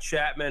and Matt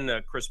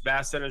Chapman, Chris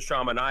Bassett, and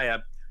Sean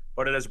Manaea,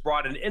 but it has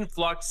brought an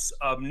influx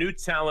of new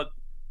talent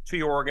to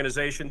your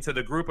organization, to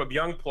the group of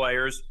young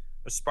players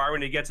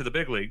aspiring to get to the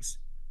big leagues.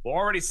 We'll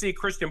already see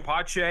Christian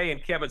Pache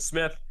and Kevin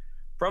Smith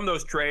from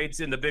those trades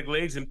in the big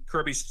leagues, and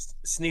Kirby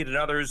Snead and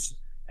others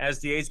as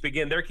the A's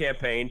begin their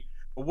campaign.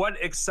 But what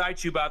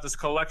excites you about this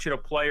collection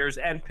of players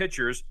and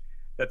pitchers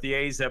that the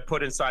A's have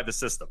put inside the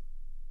system?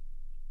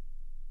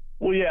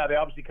 Well, yeah, they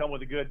obviously come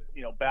with a good,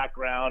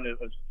 background in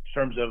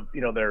terms of,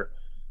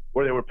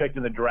 where they were picked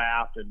in the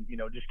draft, and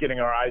just getting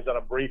our eyes on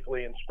them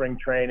briefly in spring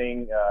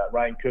training.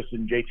 Ryan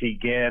Kusin,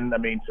 JT Ginn. I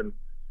mean, some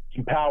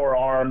power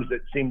arms that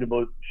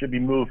should be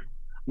moved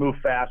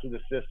fast with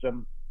the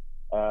system.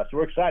 So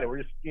we're excited.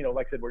 We're just,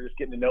 like I said, we're just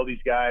getting to know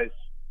these guys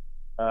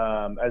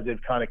as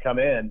they've kind of come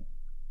in.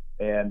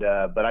 And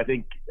but I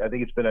think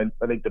it's been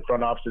I think the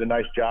front office did a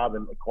nice job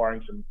in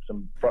acquiring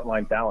some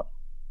frontline talent.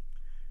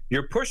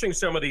 You're pushing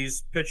some of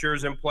these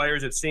pitchers and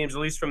players, it seems, at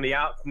least from the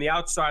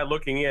outside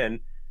looking in.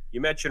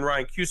 You mentioned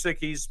Ryan Cusick.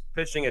 He's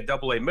pitching at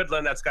AA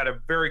Midland. That's got a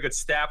very good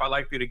staff I'd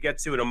like for you to get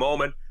to in a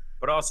moment.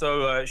 But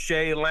also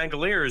Shea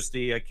Langoliers,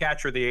 the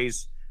catcher the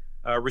A's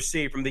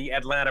received from the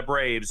Atlanta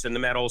Braves in the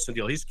Matt Olson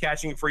deal. He's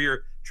catching for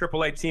your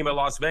AAA team at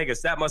Las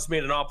Vegas. That must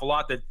mean an awful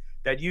lot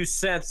that you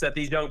sense that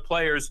these young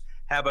players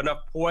have enough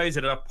poise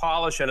and enough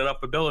polish and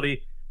enough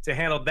ability to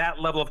handle that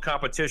level of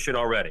competition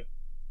already.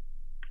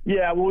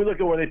 Yeah, well, we look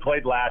at where they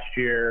played last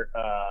year,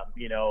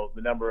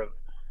 the number of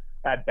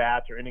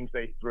at-bats or innings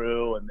they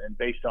threw, and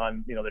based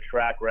on, the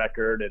track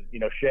record.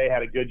 And, Shea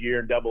had a good year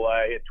in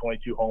AA, hit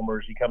 22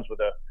 homers. He comes with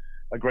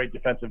a great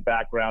defensive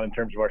background in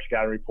terms of our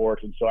scouting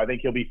reports, and so I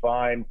think he'll be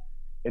fine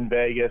in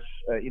Vegas.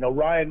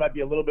 Ryan might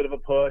be a little bit of a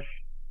push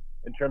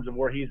in terms of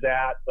where he's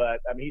at, but,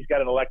 he's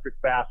got an electric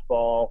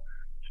fastball,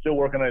 still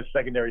working on his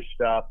secondary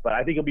stuff, but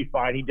I think he'll be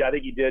fine. I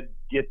think he did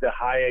get the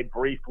high A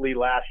briefly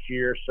last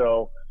year,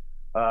 so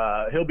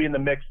he'll be in the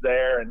mix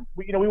there. And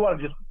we want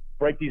to just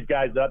break these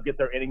guys up, get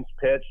their innings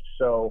pitched.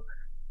 So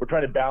we're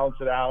trying to balance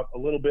it out a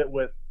little bit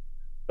with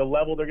the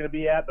level they're going to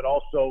be at, but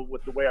also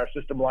with the way our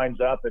system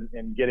lines up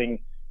and getting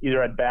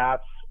either at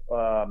bats,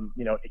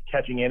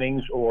 catching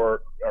innings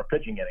or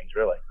pitching innings,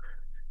 really.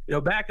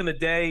 Back in the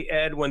day,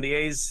 Ed, when the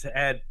A's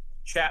had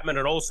Chapman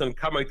and Olson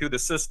coming through the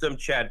system,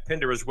 Chad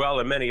Pinder as well,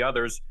 and many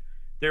others,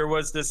 there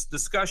was this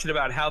discussion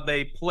about how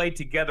they played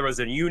together as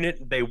a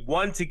unit. They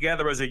won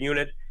together as a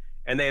unit,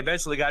 and they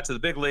eventually got to the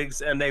big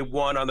leagues, and they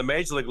won on the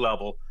major league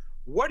level.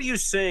 What are you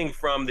seeing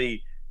from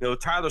the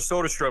Tyler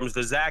Soderstroms,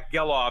 the Zach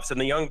Geloffs, and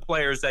the young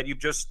players that you've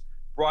just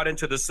brought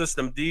into the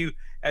system?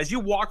 As you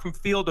walk from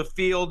field to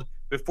field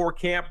before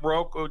camp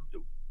broke,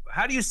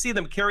 how do you see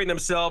them carrying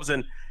themselves,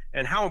 and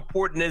how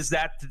important is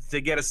that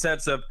to get a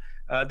sense of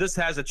this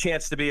has a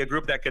chance to be a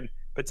group that can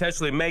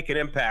potentially make an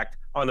impact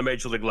on the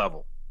major league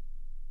level?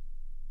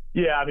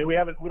 Yeah, we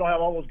don't have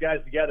all those guys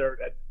together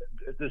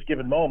at this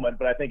given moment,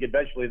 but I think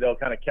eventually they'll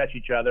kind of catch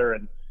each other,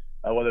 and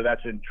whether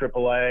that's in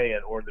AAA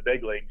or the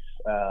big leagues.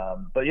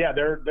 But yeah,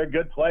 they're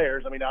good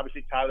players. I mean,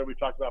 obviously Tyler, we've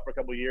talked about for a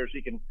couple of years.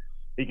 He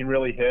can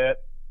really hit.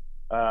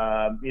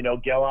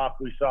 Geloff,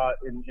 we saw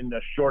in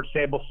the short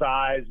sample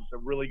size, is a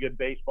really good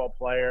baseball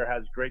player,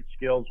 has great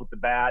skills with the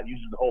bat,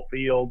 uses the whole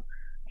field,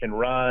 can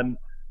run.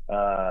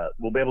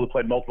 We'll be able to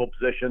play multiple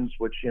positions,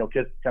 which,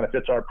 kind of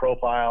fits our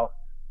profile.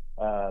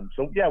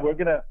 So yeah,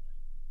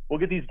 we'll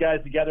get these guys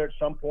together at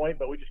some point,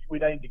 but we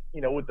need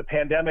to, with the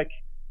pandemic,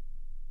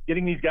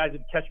 getting these guys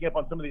and catching up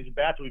on some of these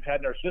bats we've had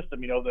in our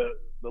system,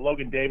 the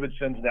Logan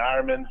Davidsons and the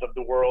Ironmans of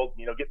the world,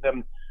 getting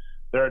them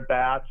their at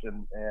bats,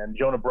 and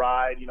Jonah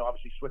Bride,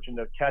 obviously switching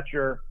to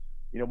catcher,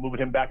 moving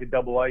him back to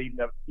Double-A,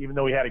 even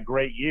though he had a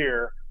great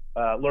year,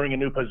 learning a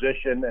new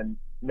position and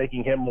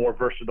making him more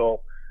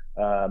versatile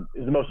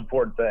is the most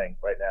important thing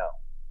right now.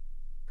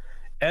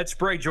 Ed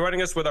Sprague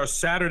joining us with our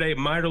Saturday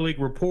minor league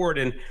report.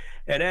 And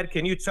Ed,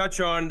 can you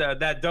touch on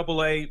that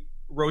Double-A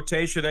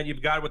rotation that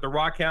you've got with the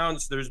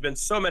Rockhounds? There's been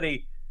so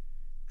many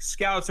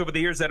scouts over the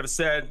years that have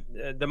said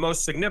the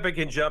most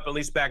significant jump, at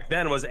least back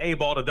then, was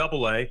A-ball to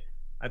Double-A.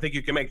 I think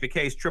you can make the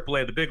case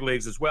Triple-A, the big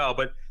leagues as well.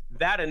 But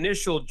that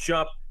initial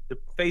jump to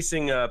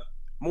facing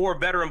more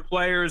veteran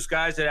players,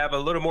 guys that have a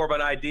little more of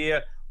an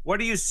idea, what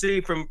do you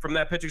see from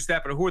that pitching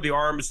staff, and who are the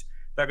arms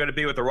that are going to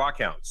be with the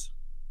Rockhounds?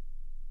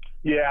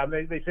 Yeah,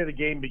 they say the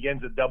game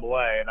begins at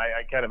Double-A, and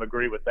I kind of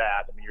agree with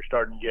that. I mean, you're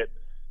starting to get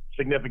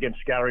significant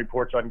scouting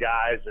reports on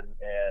guys and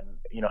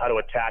how to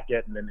attack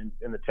it. And then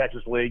in the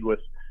Texas League with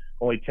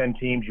only 10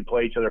 teams, you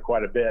play each other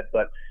quite a bit.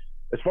 But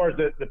as far as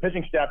the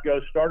pitching staff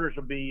goes, starters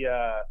will be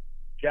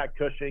Jack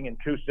Cushing and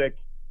Cusick.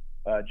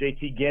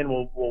 JT Ginn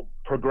will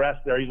progress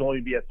there. He's only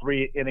be at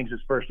 3 innings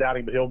his first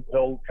outing, but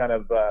he'll kind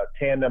of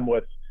tandem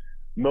with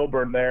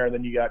Milburn there. And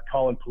then you got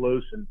Colin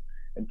Palouse and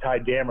Ty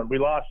Dameron. We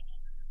lost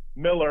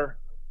Miller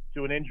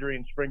to an injury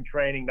in spring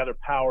training, another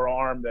power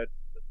arm that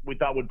we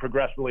thought would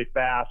progress really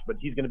fast, but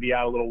he's going to be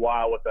out a little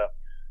while with a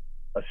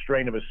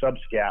strain of his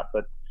subscap.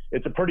 But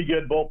it's a pretty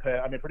good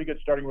bullpen. I mean, pretty good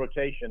starting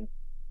rotation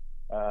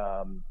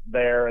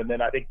there. And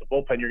then I think the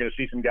bullpen, you're going to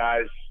see some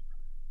guys,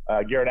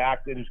 Garrett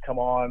Acton, who's come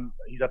on,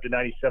 he's up to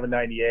 97,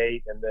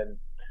 98. And then,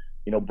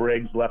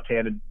 Briggs,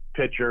 left-handed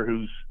pitcher,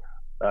 who's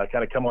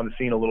kind of come on the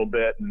scene a little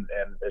bit and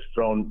has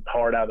thrown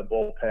hard out of the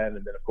bullpen. And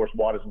then, of course,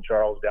 Waters and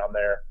Charles down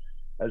there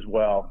as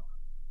well.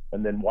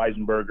 And then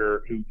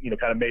Weisenberger, who,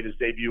 kind of made his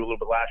debut a little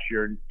bit last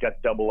year and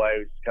got Double-A.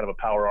 He's kind of a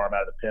power arm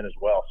out of the pen as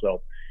well.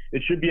 So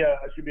it should be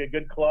a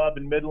good club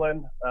in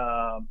Midland,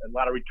 and a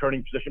lot of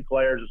returning position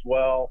players as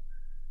well.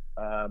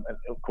 And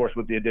of course,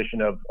 with the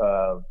addition of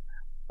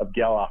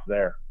Geloff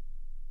there.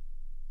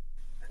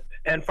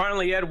 And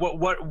finally, Ed, what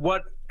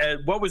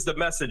was the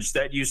message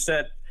that you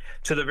sent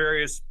to the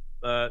various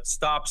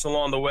stops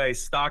along the way?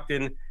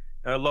 Stockton,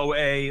 Low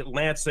A,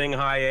 Lansing,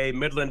 High A,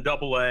 Midland,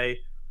 Double-A,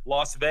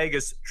 Las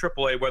Vegas,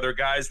 Triple-A, whether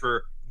guys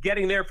were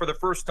getting there for the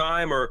first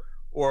time or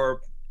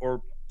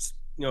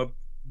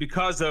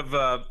because of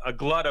a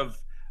glut of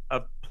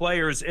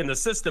players in the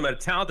system and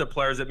talented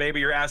players that maybe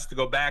you're asked to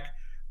go back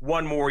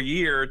one more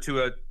year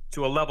to a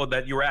level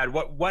that you were at.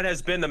 What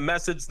has been the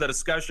message, the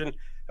discussion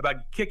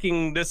about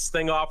kicking this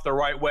thing off the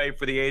right way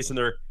for the A's in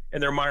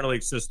their minor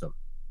league system?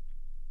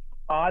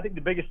 I think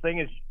the biggest thing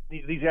is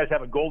these guys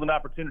have a golden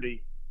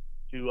opportunity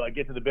to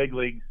get to the big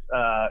leagues,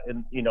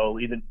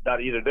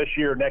 either this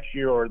year, next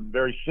year, or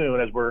very soon,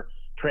 as we're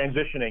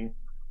transitioning,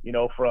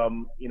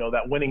 from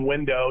that winning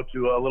window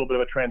to a little bit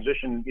of a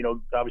transition.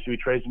 Obviously we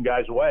trade some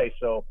guys away,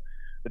 so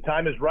the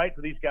time is right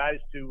for these guys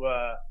to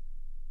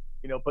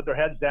put their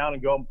heads down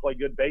and go and play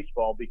good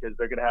baseball, because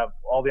they're going to have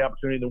all the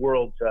opportunity in the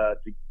world to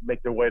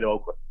make their way to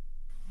Oakland.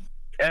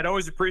 Ed,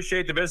 always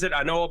appreciate the visit.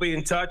 I know I'll be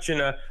in touch,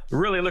 and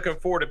really looking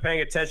forward to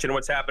paying attention to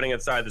what's happening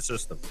inside the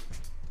system.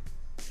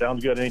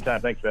 Sounds good.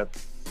 Anytime. Thanks, Ben.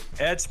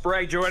 Ed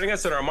Sprague joining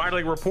us in our minor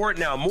league report.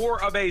 Now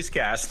more of A's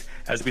Cast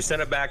as we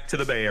send it back to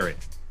the Bay Area.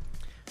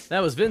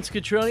 That was Vince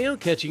Cotroneo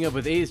catching up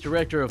with A's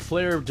Director of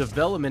Player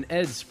Development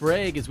Ed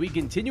Sprague as we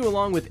continue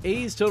along with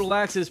A's Total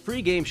Access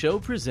pregame show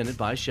presented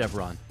by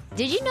Chevron.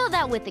 Did you know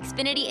that with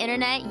Xfinity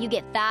Internet, you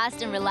get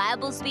fast and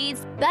reliable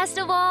speeds? Best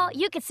of all,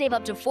 you could save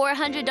up to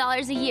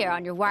 $400 a year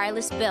on your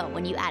wireless bill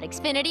when you add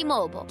Xfinity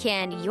Mobile.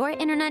 Can your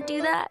internet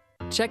do that?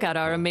 Check out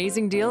our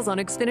amazing deals on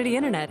Xfinity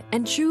Internet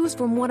and choose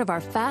from one of our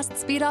fast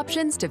speed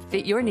options to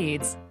fit your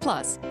needs.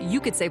 Plus,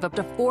 you could save up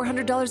to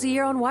 $400 a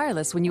year on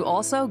wireless when you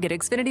also get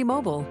Xfinity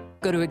Mobile.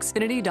 Go to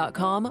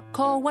Xfinity.com,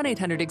 call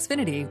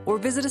 1-800-XFINITY, or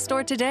visit a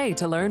store today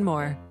to learn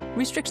more.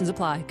 Restrictions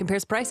apply.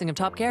 Compares pricing of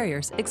top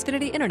carriers.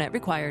 Xfinity Internet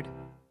required.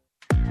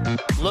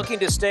 Looking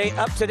to stay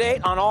up to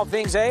date on all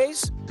things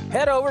A's?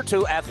 Head over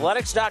to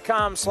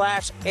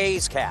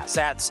athletics.com/A'sCast.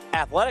 That's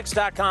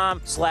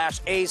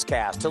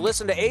athletics.com/A'sCast to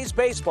listen to A's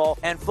baseball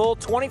and full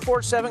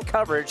 24/7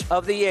 coverage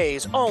of the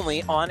A's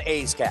only on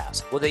A's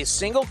Cast. With a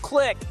single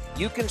click,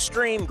 you can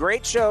stream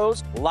great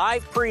shows,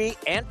 live pre-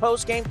 and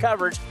post-game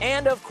coverage,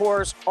 and of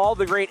course, all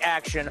the great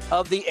action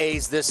of the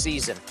A's this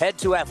season. Head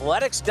to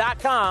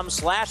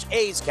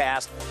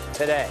athletics.com/A'sCast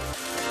today.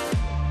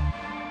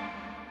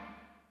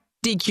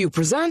 DQ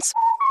presents.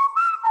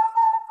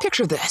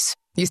 Picture this.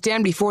 You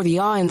stand before the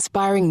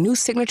awe-inspiring new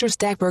signature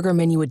stack burger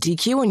menu at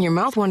DQ and your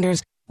mouth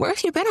wonders, where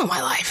have you been all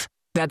my life?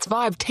 That's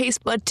 5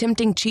 taste bud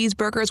tempting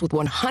cheeseburgers with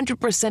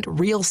 100%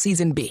 real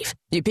seasoned beef.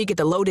 You peek at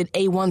the loaded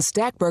A1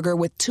 stack burger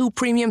with 2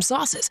 premium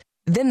sauces.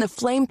 Then the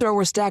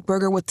flamethrower stack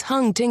burger with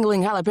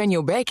tongue-tingling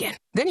jalapeno bacon.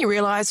 Then you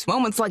realize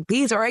moments like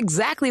these are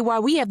exactly why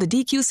we have the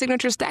DQ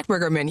signature stack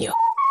burger menu.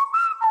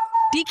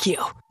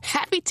 DQ.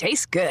 Happy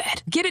tastes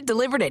good. Get it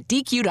delivered at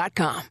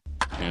DQ.com.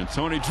 And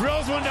Tony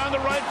drills one down the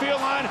right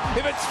field line.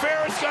 If it's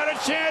fair, it's got a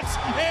chance.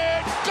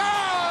 It's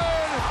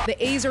gone! The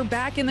A's are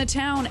back in the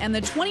town, and the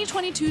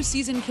 2022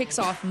 season kicks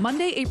off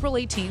Monday, April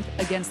 18th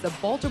against the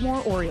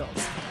Baltimore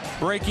Orioles.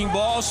 Breaking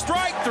ball,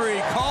 strike 3,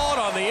 called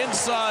on the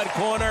inside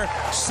corner.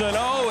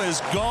 Sano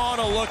is gone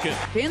a-looking.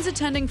 Fans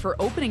attending for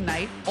opening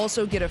night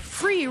also get a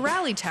free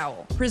rally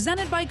towel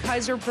presented by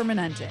Kaiser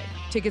Permanente.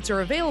 Tickets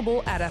are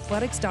available at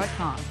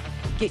athletics.com.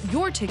 Get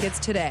your tickets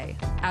today.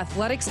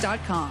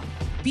 Athletics.com.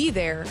 Be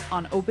there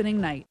on opening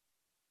night.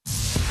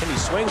 And he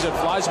swings and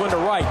flies one to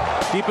right.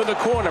 Deep in the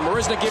corner.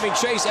 Marisnick giving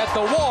chase at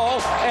the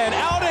wall. And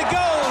out it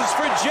goes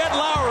for Jed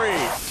Lowry.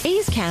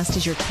 A's Cast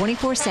is your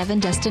 24/7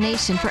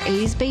 destination for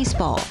A's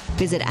baseball.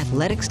 Visit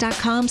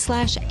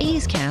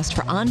athletics.com/A's Cast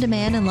for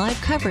on-demand and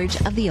live coverage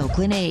of the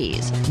Oakland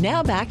A's.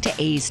 Now back to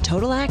A's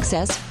Total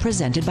Access,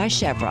 presented by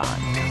Chevron.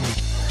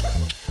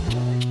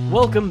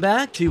 Welcome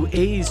back to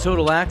A's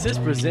Total Access,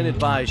 presented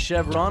by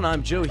Chevron.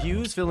 I'm Joe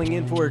Hughes, filling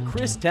in for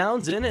Chris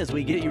Townsend as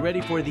we get you ready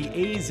for the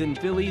A's and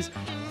Phillies.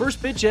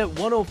 First pitch at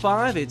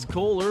 1:05. It's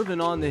Cole Irvin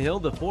on the hill,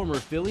 the former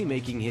Philly,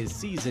 making his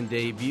season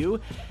debut.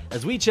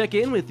 As we check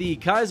in with the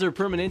Kaiser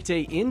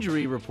Permanente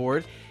injury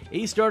report,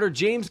 A's starter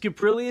James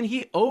Kaprielian,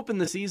 he opened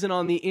the season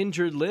on the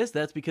injured list.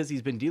 That's because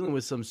he's been dealing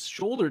with some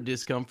shoulder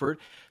discomfort.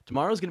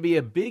 Tomorrow's going to be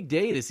a big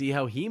day to see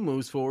how he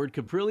moves forward.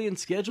 Kaprielian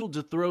scheduled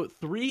to throw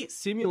 3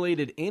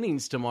 simulated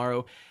innings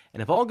tomorrow.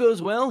 And if all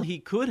goes well, he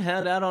could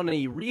head out on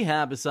a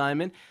rehab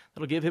assignment.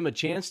 That'll give him a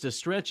chance to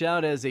stretch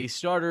out as a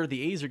starter.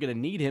 The A's are going to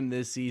need him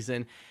this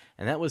season.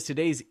 And that was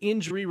today's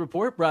injury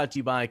report, brought to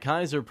you by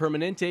Kaiser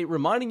Permanente,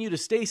 reminding you to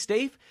stay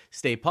safe,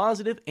 stay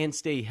positive, and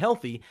stay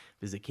healthy.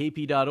 Visit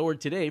kp.org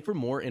today for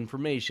more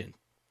information.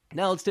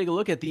 Now let's take a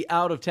look at the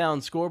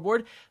out-of-town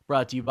scoreboard,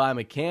 brought to you by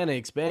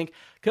Mechanics Bank.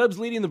 Cubs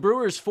leading the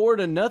Brewers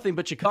 4-0,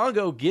 but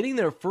Chicago getting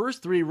their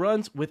first 3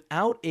 runs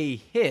without a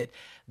hit.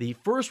 The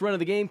first run of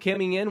the game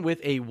coming in with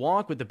a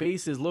walk with the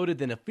bases loaded,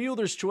 then a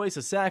fielder's choice,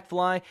 a sac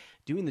fly,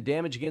 doing the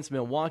damage against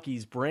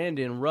Milwaukee's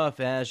Brandon Ruff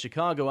as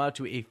Chicago out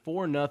to a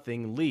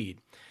 4-0 lead.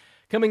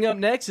 Coming up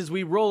next, as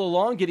we roll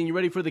along, getting you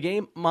ready for the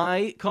game,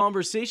 my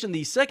conversation,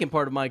 the second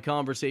part of my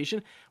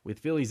conversation with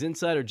Phillies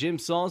insider Jim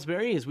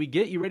Salisbury, as we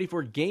get you ready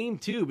for Game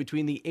 2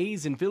 between the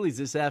A's and Phillies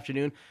this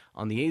afternoon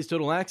on the A's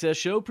Total Access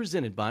Show,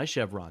 presented by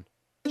Chevron.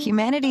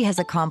 Humanity has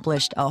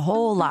accomplished a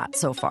whole lot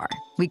so far.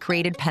 We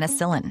created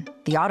penicillin,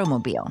 the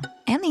automobile,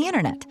 and the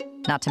internet,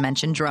 not to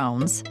mention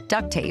drones,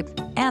 duct tape,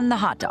 and the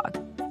hot dog.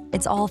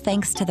 It's all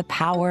thanks to the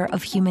power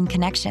of human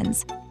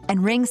connections.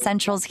 And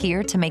RingCentral's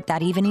here to make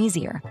that even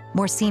easier,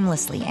 more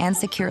seamlessly and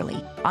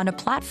securely, on a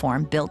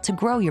platform built to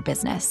grow your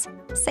business.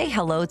 Say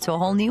hello to a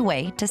whole new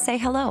way to say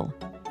hello.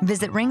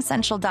 Visit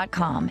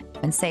ringcentral.com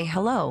and say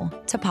hello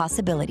to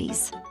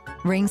possibilities.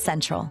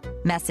 RingCentral.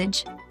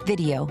 Message,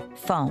 video,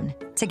 phone,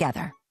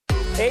 together.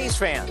 A's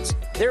fans,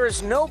 there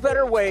is no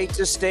better way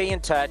to stay in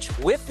touch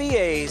with the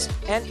A's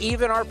and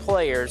even our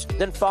players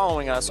than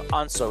following us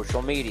on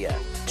social media.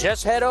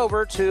 Just head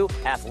over to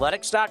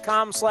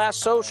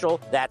athletics.com/social.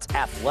 That's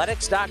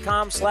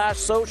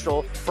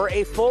athletics.com/social for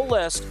a full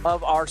list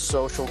of our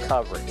social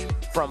coverage,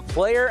 from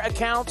player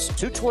accounts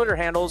to Twitter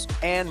handles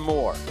and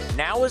more.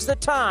 Now is the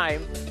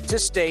time to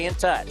stay in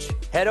touch.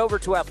 Head over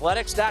to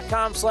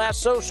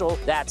athletics.com/social.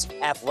 That's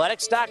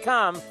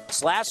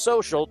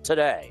athletics.com/social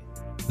today.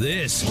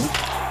 This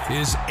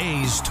is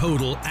A's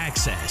Total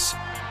Access.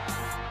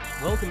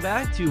 Welcome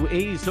back to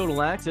A's Total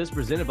Access,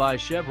 presented by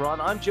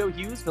Chevron. I'm Joe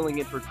Hughes, filling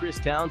in for Chris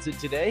Townsend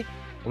today,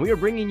 and we are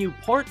bringing you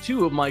part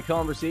 2 of my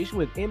conversation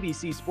with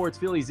NBC Sports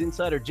Phillies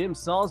insider Jim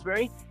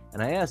Salisbury,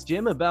 and I asked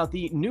Jim about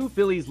the new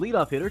Phillies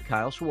leadoff hitter,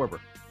 Kyle Schwarber.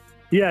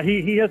 Yeah,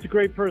 he has a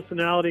great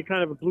personality,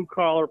 kind of a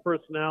blue-collar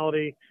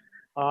personality,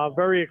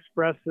 very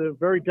expressive,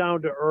 very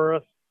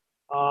down-to-earth.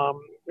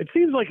 It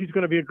seems like he's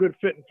going to be a good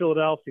fit in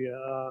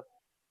Philadelphia.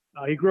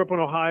 He grew up in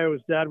Ohio.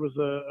 His dad was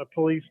a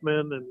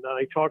policeman, and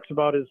he talks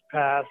about his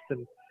past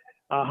and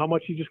how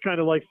much he just kind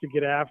of likes to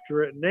get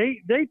after it. And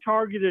they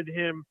targeted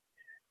him.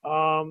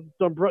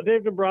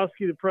 Dave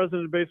Dombrowski, the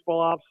president of baseball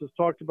ops, has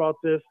talked about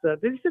this,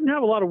 that they just didn't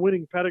have a lot of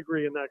winning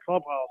pedigree in that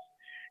clubhouse.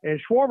 And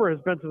Schwarber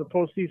has been to the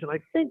postseason, I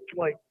think,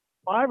 like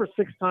 5 or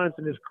 6 times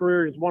in his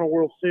career. He's won a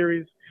World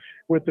Series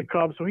with the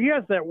Cubs. So he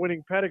has that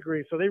winning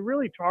pedigree. So they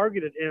really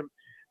targeted him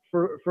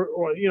for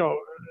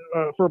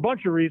a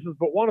bunch of reasons,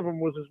 but one of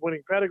them was his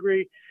winning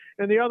pedigree,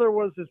 and the other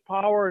was his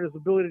power and his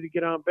ability to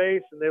get on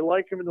base, and they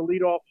like him in the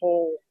leadoff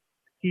hole.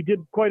 He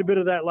did quite a bit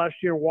of that last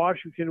year in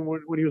Washington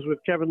when he was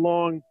with Kevin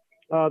Long,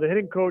 the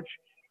hitting coach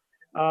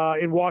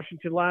in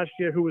Washington last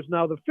year, who was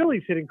now the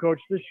Phillies hitting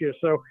coach this year.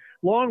 So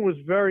Long was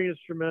very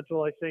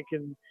instrumental, I think,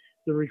 in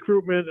the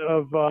recruitment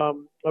of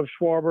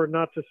Schwarber.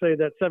 Not to say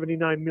that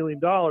 $79 million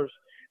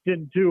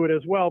didn't do it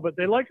as well, but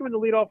they like him in the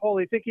leadoff hole.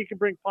 They think he can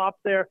bring pop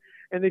there,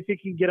 and they think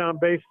he can get on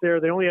base there.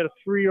 They only had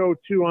a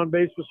 .302 on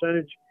base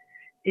percentage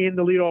in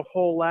the leadoff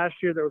hole last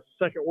year. That was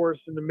the second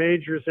worst in the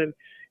majors. And,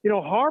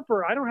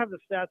 Harper, I don't have the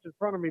stats in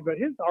front of me, but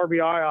his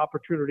RBI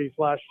opportunities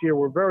last year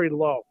were very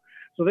low.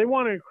 So they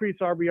want to increase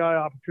RBI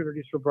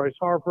opportunities for Bryce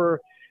Harper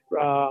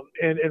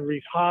and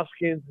Rhys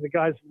Hoskins and the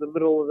guys in the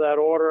middle of that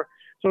order.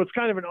 So it's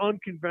kind of an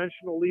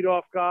unconventional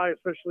leadoff guy,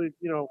 especially,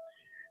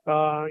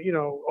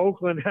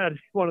 Oakland had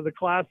one of the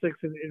classics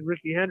in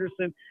Ricky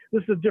Henderson.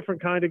 This is a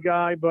different kind of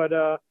guy, but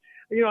I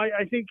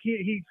think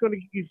he's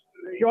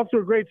off to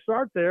a great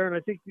start there, and I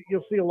think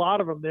you'll see a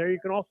lot of him there. You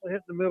can also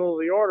hit in the middle of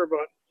the order,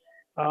 but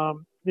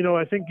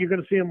I think you're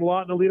going to see him a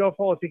lot in the leadoff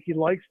hole. I think he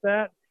likes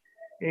that,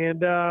 and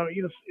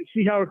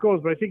see how it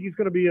goes. But I think he's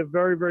going to be a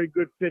very, very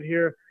good fit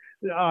here,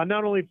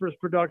 not only for his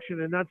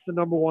production, and that's the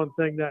number one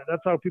thing.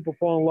 That's how people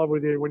fall in love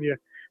with you, when you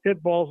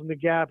hit balls in the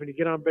gap and you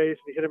get on base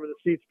and you hit them in the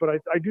seats. But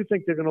I do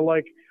think they're going to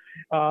like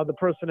the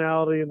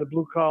personality and the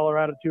blue-collar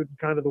attitude and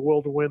kind of the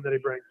will to win that he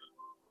brings.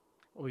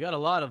 Well, we got a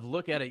lot of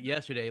look at it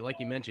yesterday. Like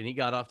you mentioned, he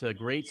got off to a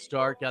great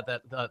start, got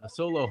the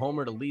solo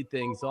homer to lead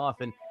things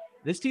off. And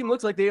this team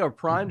looks like they are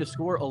primed to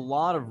score a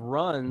lot of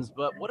runs.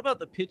 But what about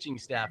the pitching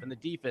staff and the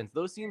defense?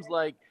 Those seems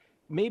like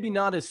maybe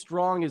not as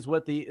strong as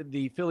what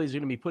the Phillies are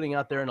going to be putting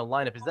out there in a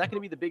lineup. Is that going to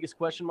be the biggest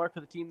question mark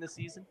for the team this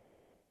season?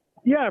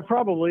 Yeah,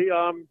 probably.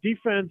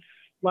 Defense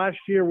last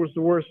year was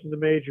the worst in the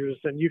majors,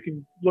 and you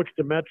can look at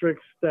the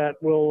metrics that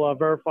will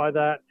verify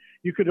that.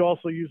 You could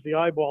also use the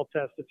eyeball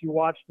test. If you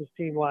watched this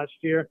team last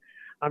year,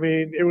 I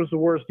mean, it was the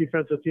worst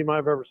defensive team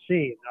I've ever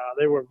seen.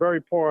 They were very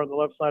poor on the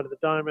left side of the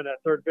diamond,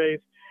 at third base,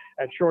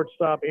 at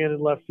shortstop, and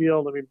in left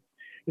field. I mean,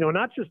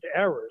 not just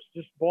errors,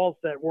 just balls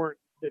that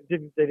they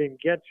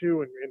didn't get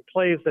to, and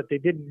plays that they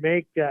didn't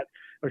make that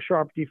a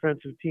sharp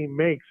defensive team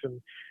makes. And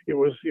it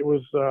was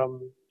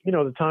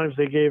the times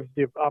they gave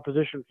the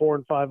opposition 4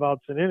 and 5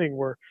 outs an inning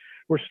were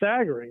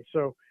staggering.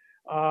 So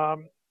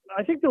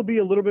I think they'll be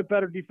a little bit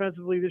better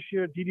defensively this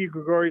year. Didi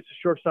Gregorius, the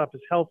shortstop, is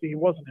healthy. He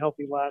wasn't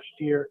healthy last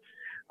year.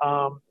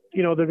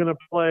 They're going to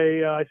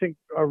play, I think,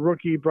 a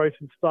rookie,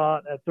 Bryson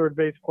Stott, at third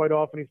base quite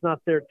often. He's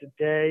not there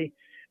today.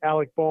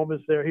 Alec Bohm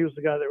is there. He was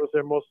the guy that was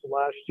there most of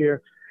last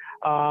year.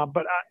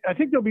 But I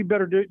think they'll be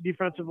better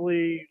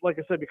defensively, like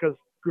I said, because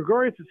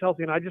Gregorius is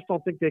healthy, and I just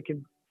don't think they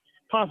can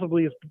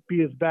possibly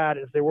be as bad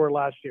as they were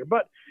last year.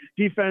 But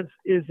defense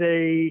is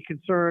a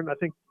concern. I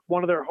think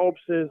one of their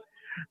hopes is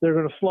they're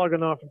going to slug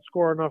enough and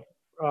score enough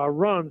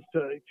runs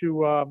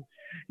to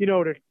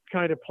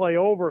kind of play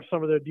over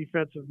some of their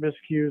defensive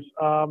miscues.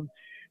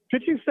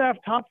 Pitching staff,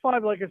 top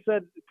 5, like I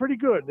said, pretty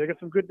good. They got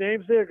some good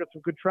names there, got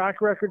some good track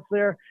records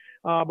there.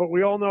 But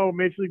we all know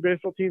Major League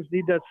Baseball teams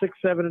need that 6,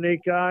 7, and 8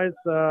 guys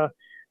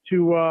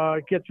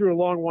to get through a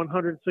long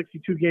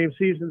 162-game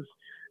seasons.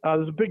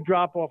 There's a big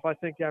drop-off, I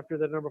think, after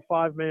the number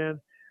 5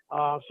 man.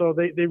 So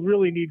they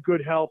really need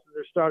good health in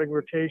their starting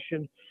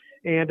rotation.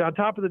 And on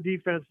top of the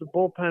defense, the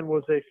bullpen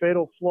was a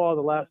fatal flaw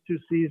the last 2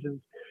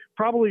 seasons.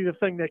 Probably the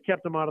thing that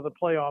kept them out of the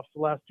playoffs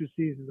the last 2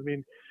 seasons. I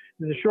mean,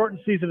 in the shortened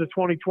season of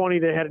 2020,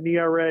 they had an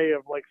ERA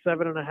of like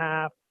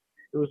 7.5.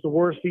 It was the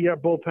worst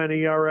bullpen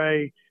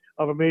ERA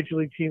of a major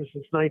league team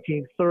since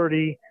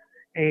 1930.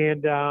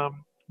 And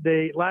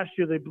last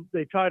year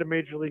they tied a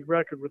major league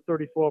record with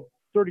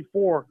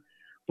 34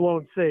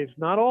 blown saves.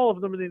 Not all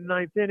of them in the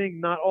 9th inning,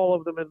 not all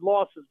of them in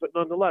losses, but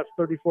nonetheless,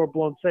 34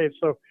 blown saves.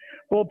 So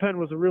bullpen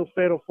was a real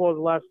fatal flaw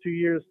the last 2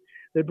 years.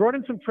 They brought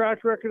in some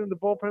track record in the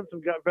bullpen,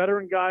 some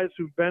veteran guys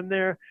who've been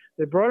there.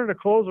 They brought in a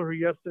closer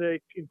who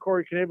in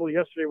Corey Knebel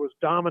yesterday was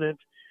dominant.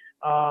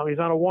 He's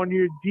on a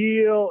 1-year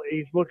deal.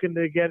 He's looking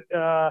to get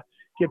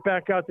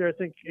back out there, I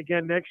think,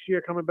 again next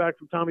year, coming back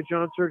from Tommy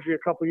John surgery a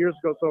couple years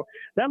ago. So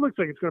that looks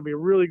like it's going to be a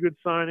really good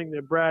signing.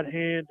 They're Brad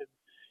Hand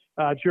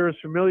and Juris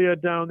Familia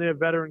down there,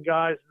 veteran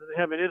guys. And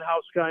they have an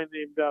in-house guy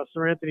named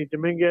Sir Anthony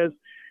Dominguez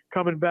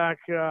coming back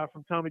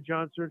from Tommy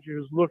John surgery,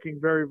 who's looking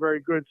very,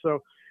 very good.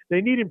 So they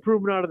need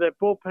improvement out of that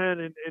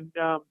bullpen, and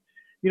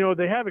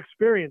they have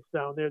experience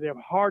down there. They have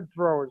hard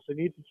throwers. They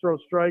need to throw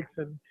strikes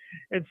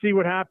and see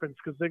what happens,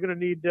 because they're going to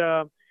need,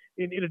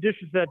 in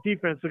addition to that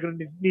defense, they're going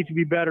to need to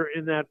be better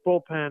in that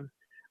bullpen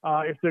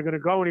if they're going to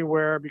go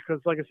anywhere,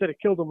 because, like I said, it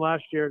killed them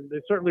last year, and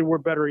they certainly were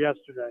better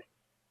yesterday.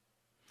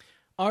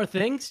 Our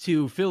thanks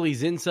to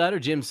Phillies insider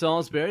Jim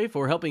Salisbury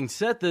for helping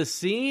set the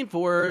scene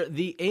for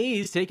the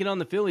A's taking on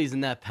the Phillies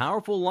in that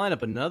powerful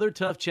lineup. Another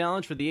tough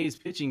challenge for the A's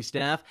pitching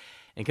staff.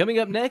 And coming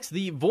up next,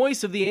 the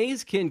voice of the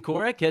A's, Ken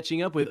Korach,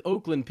 catching up with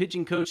Oakland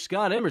pitching coach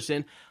Scott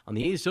Emerson on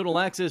the A's Total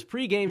Access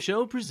pregame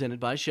show presented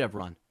by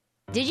Chevron.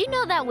 Did you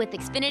know that with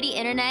Xfinity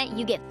Internet,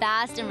 you get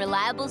fast and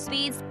reliable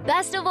speeds?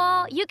 Best of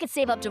all, you could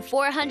save up to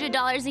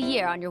 $400 a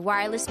year on your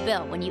wireless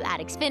bill when you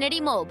add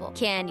Xfinity Mobile.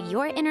 Can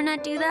your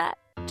internet do that?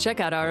 Check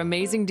out our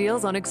amazing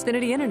deals on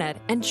Xfinity Internet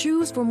and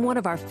choose from one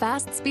of our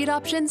fast speed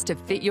options to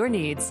fit your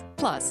needs.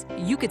 Plus,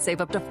 you could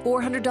save up to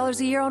 $400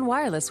 a year on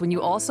wireless when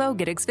you also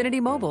get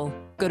Xfinity Mobile.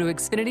 Go to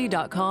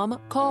Xfinity.com,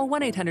 call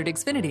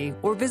 1-800-XFINITY,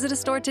 or visit a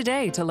store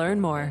today to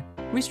learn more.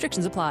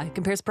 Restrictions apply.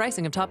 Compares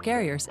pricing of top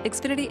carriers.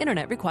 Xfinity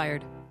Internet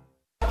required.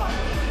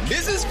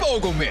 Mrs.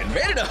 Fogelman,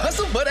 ready to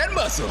hustle but that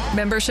muscle.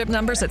 Membership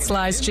numbers at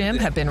Sly's Gym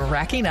have been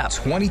racking up.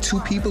 22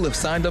 people have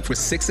signed up for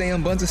 6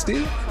 a.m. buns of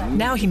steel.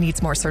 Now he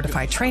needs more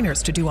certified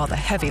trainers to do all the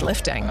heavy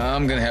lifting.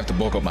 I'm going to have to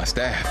bulk up my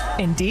staff.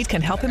 Indeed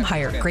can help him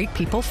hire great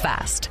people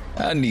fast.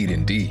 I need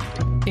Indeed.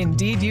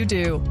 Indeed you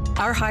do.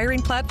 Our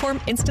hiring platform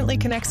instantly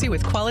connects you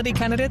with quality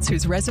candidates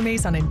whose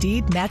resumes on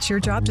Indeed match your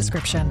job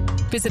description.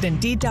 Visit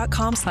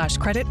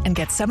Indeed.com/credit and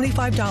get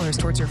 $75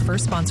 towards your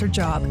first sponsored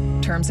job.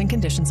 Terms and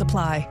conditions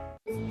apply.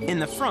 In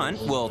the front,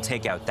 we'll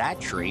take out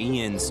that tree,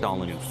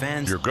 install a new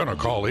fence. You're gonna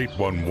call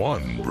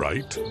 811,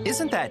 right?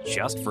 Isn't that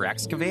just for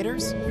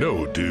excavators?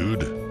 No,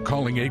 dude.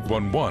 Calling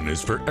 811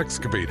 is for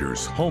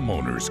excavators,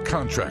 homeowners,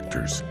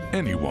 contractors,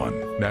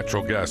 anyone.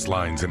 Natural gas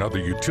lines and other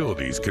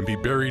utilities can be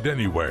buried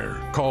anywhere.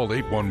 Call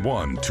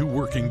 811 2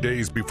 working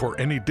days before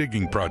any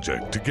digging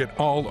project to get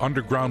all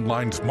underground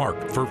lines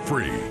marked for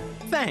free.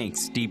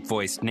 Thanks,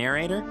 deep-voiced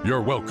narrator.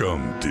 You're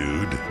welcome,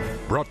 dude.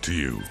 Brought to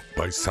you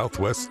by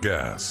Southwest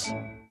Gas.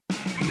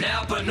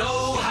 Napa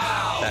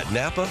know-how. At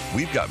Napa,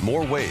 we've got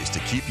more ways to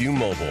keep you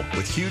mobile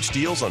with huge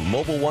deals on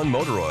Mobil 1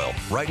 motor oil.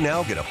 Right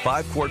now, get a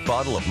 5-quart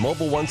bottle of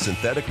Mobil 1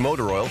 synthetic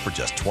motor oil for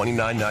just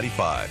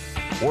 $29.95.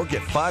 Or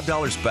get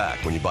 $5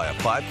 back when you buy a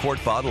 5-quart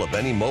bottle of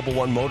any Mobil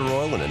 1 motor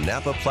oil and a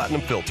Napa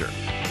Platinum filter.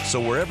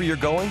 So wherever you're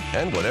going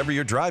and whatever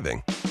you're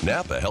driving,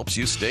 Napa helps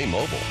you stay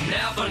mobile.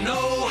 Napa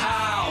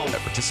know-how.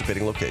 At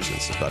participating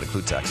locations, does not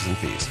include taxes and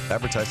fees.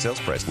 Advertised sales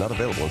price not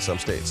available in some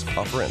states.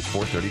 Offer ends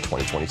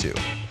 4/30/2022.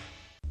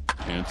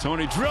 And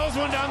Tony drills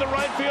one down the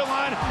right field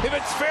line. If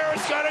it's fair,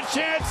 it's got a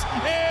chance.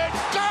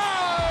 It's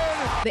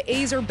gone! The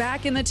A's are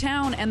back in the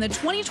town, and the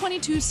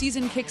 2022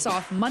 season kicks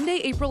off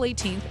Monday, April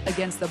 18th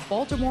against the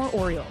Baltimore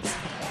Orioles.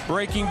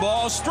 Breaking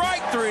ball,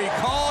 strike 3,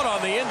 called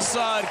on the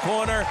inside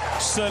corner.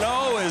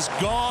 Sano is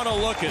gone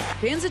a-looking.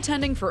 Fans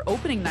attending for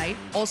opening night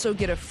also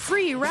get a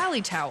free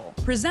rally towel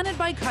presented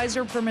by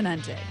Kaiser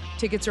Permanente.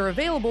 Tickets are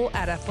available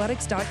at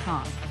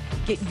athletics.com.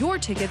 Get your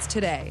tickets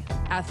today.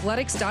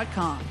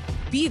 Athletics.com.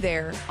 Be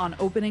there on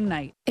opening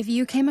night. If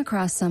you came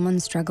across someone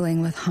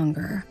struggling with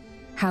hunger,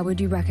 how would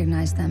you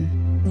recognize them?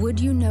 Would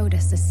you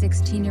notice a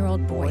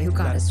 16-year-old boy who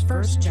got his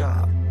first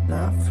job?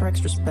 Not for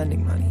extra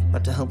spending money,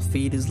 but to help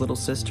feed his little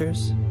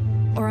sisters?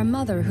 Or a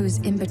mother who's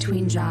in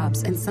between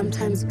jobs and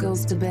sometimes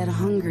goes to bed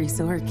hungry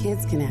so her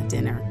kids can have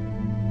dinner?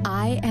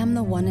 I am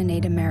the 1 in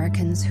 8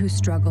 Americans who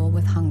struggle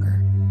with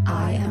hunger.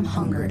 I am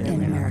Hunger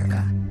in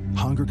America.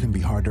 Hunger can be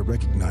hard to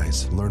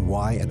recognize. Learn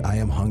why at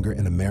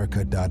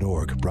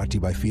IamHungerInAmerica.org. Brought to you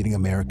by Feeding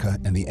America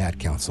and the Ad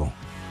Council.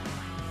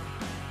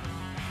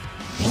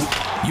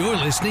 You're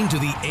listening to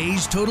the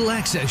A's Total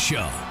Access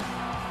Show.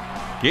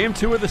 Game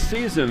 2 of the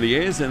season, the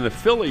A's and the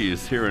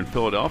Phillies here in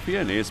Philadelphia.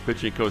 And A's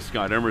pitching coach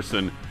Scott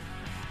Emerson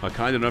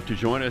kind enough to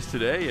join us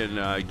today.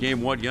 And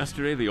Game 1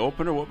 yesterday, the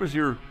opener, what was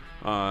your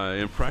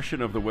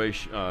impression of the way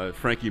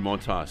Frankie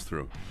Montas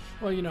threw?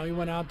 Well, you know, he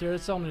went out there.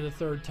 It's only the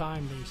third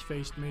time that he's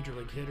faced major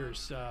league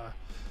hitters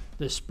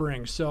this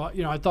spring. So,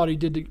 you know, I thought he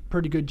did a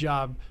pretty good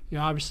job. You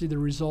know, obviously the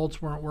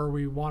results weren't where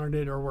we wanted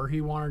it or where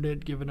he wanted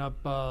it, giving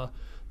up the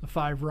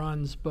 5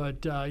 runs.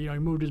 But, you know, he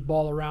moved his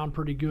ball around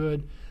pretty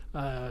good,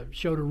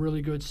 showed a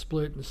really good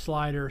split and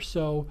slider.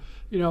 So,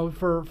 you know,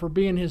 for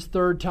being his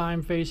third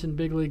time facing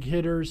big league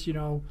hitters, you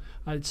know,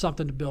 it's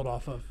something to build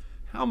off of.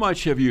 How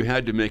much have you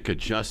had to make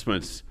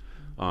adjustments,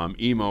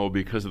 Emo,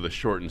 because of the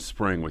shortened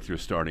spring with your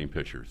starting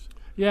pitchers?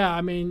 Yeah,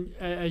 I mean,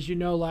 as you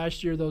know,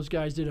 last year those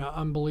guys did an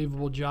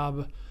unbelievable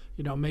job,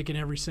 you know, making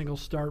every single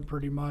start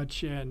pretty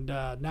much. And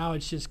now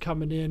it's just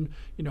coming in,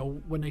 you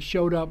know, when they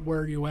showed up,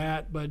 where are you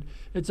at? But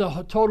it's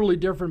a totally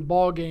different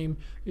ball game.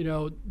 You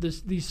know,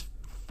 these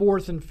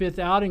 4th and 5th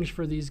outings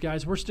for these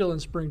guys, we're still in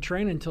spring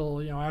training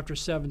until, you know, after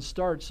 7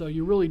 starts. So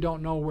you really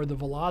don't know where the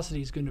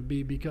velocity is going to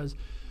be, because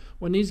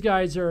when these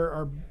guys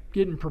are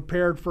getting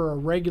prepared for a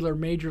regular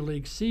major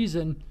league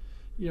season,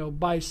 you know,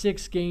 by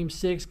 6 games,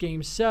 6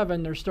 games,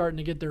 7, they're starting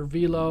to get their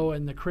velo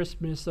and the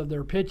crispness of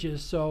their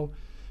pitches. So,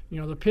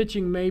 you know, the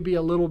pitching may be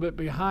a little bit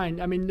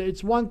behind. I mean,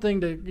 it's one thing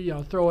to, you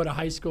know, throw at a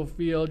high school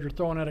field, you're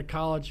throwing at a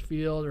college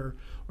field, or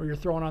you're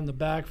throwing on the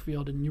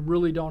backfield, and you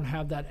really don't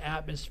have that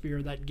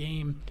atmosphere, that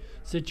game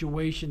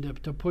situation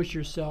to push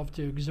yourself,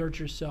 to exert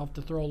yourself,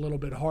 to throw a little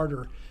bit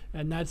harder.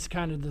 And that's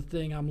kind of the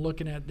thing I'm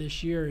looking at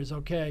this year is,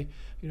 okay,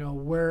 you know,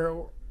 where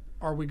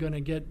are we going to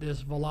get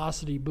this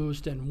velocity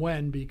boost and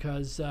when?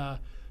 Because,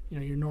 you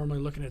know, you're normally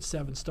looking at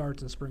 7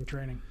 starts in spring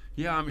training.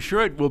 Yeah, I'm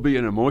sure it will be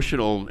an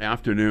emotional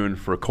afternoon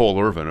for Cole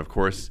Irvin, of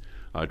course,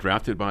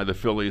 drafted by the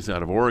Phillies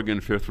out of Oregon,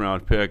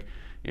 5th-round pick,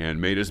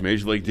 and made his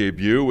major league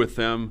debut with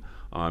them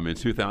in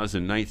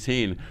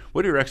 2019.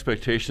 What are your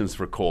expectations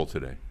for Cole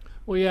today?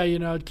 Well,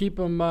 yeah, keep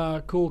them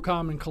cool,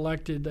 calm, and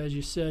collected. As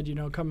you said,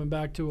 coming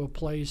back to a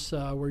place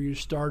where you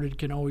started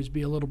can always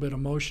be a little bit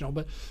emotional.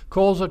 But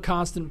Cole's a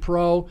constant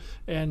pro,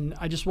 and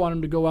I just want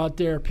him to go out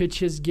there, pitch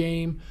his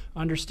game,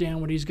 understand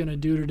what he's going to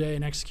do today,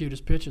 and execute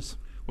his pitches.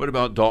 What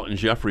about Dalton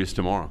Jeffries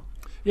tomorrow?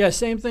 Yeah,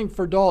 same thing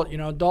for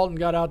Dalton. Dalton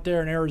got out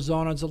there in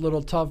Arizona. It's a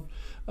little tough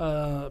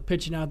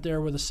pitching out there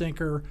with a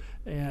sinker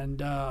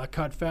and a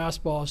cut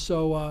fastball.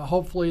 So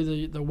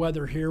hopefully the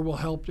weather here will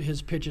help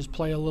his pitches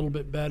play a little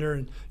bit better,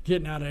 and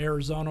getting out of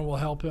Arizona will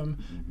help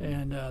him.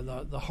 And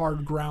the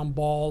hard ground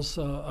balls,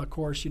 of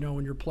course,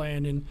 when you're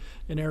playing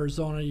in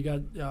Arizona, you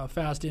got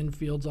fast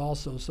infields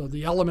also. So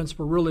the elements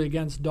were really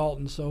against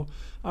Dalton. So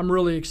I'm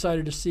really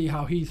excited to see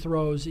how he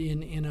throws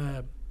in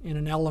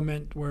an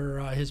element where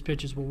his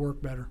pitches will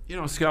work better.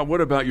 Scott,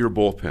 what about your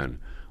bullpen?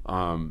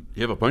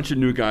 You have a bunch of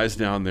new guys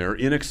down there,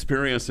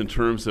 inexperienced in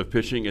terms of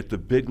pitching at the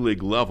big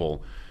league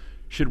level.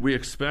 Should we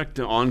expect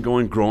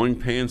ongoing growing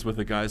pains with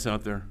the guys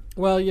out there?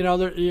 Well,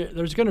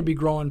 there's going to be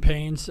growing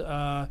pains.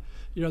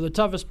 The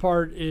toughest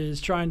part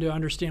is trying to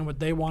understand what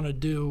they want to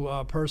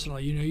do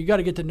personally. You got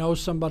to get to know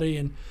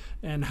somebody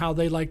and how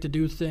they like to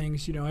do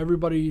things.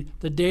 Everybody,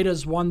 the data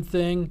is one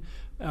thing.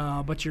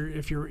 But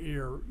if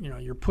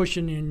you're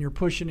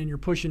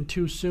pushing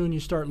too soon, you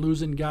start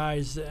losing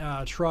guys'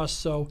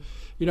 trust. So,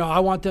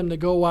 I want them to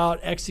go out,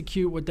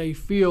 execute what they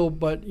feel,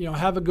 but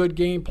have a good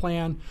game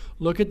plan.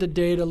 Look at the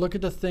data, look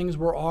at the things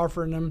we're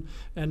offering them,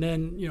 and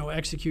then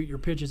execute your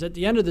pitches. At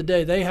the end of the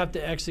day, they have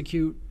to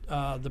execute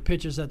the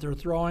pitches that they're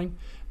throwing,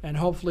 and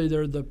hopefully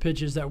they're the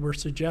pitches that we're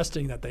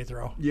suggesting that they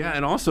throw. Yeah,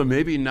 and also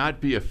maybe not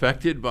be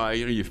affected by,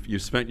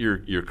 you've spent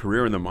your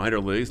career in the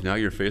minor leagues. Now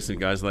you're facing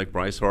guys like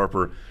Bryce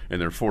Harper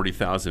and their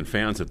 40,000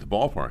 fans at the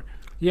ballpark.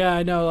 Yeah,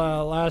 I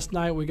know. Last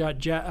night we got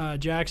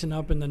Jackson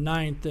up in the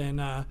ninth,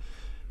 and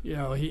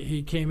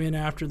he came in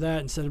after that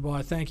and said, well,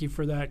 I thank you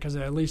for that, because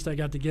at least I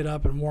got to get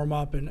up and warm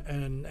up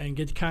and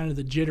get kind of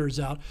the jitters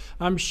out.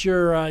 I'm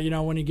sure,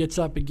 when he gets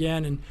up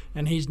again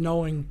and he's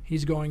knowing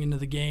he's going into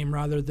the game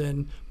rather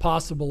than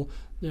possible,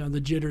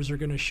 the jitters are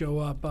going to show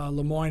up.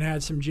 Lemoyne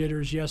had some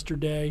jitters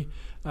yesterday,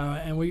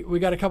 and we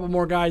got a couple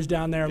more guys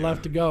down there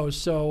left to go.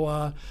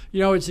 So,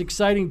 it's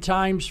exciting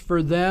times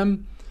for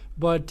them.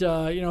 But,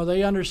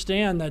 they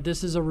understand that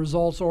this is a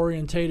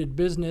results-orientated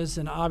business,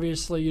 and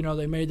obviously,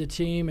 they made the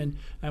team, and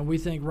we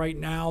think right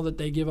now that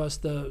they give us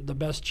the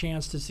best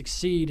chance to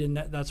succeed, and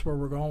that's where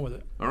we're going with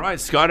it. All right,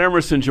 Scott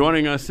Emerson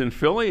joining us in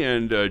Philly,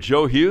 and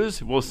Joe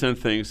Hughes, we'll send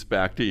things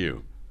back to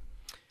you.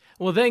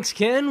 Well, thanks,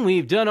 Ken.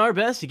 We've done our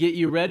best to get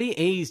you ready.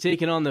 A's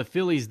taking on the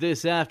Phillies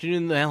this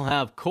afternoon. They'll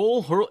have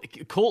Cole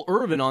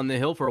Irvin on the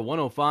hill for a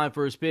 105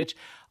 first pitch.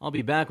 I'll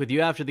be back with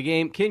you after the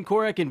game. Ken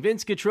Korach and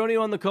Vince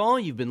Cotroneo on the call.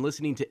 You've been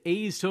listening to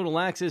A's Total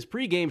Access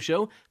pregame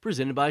show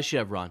presented by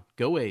Chevron.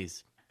 Go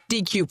A's.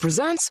 DQ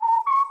presents.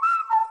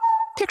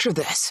 Picture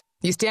this.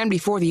 You stand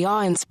before the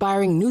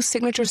awe-inspiring new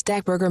signature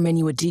stack burger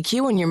menu at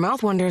DQ, and your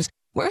mouth wonders,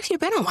 where have you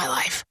been all my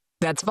life?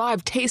 That's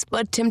 5 taste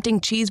bud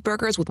tempting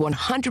cheeseburgers with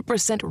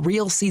 100%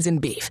 real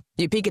seasoned beef.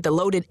 You peek at the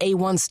loaded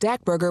A1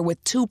 stack burger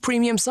with 2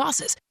 premium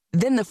sauces.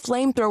 Then the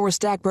flamethrower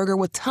stack burger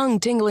with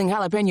tongue-tingling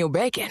jalapeno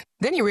bacon.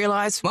 Then you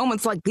realize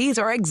moments like these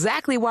are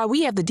exactly why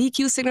we have the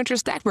DQ signature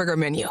stack burger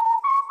menu.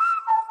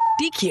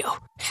 DQ.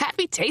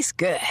 Happy tastes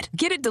good.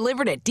 Get it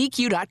delivered at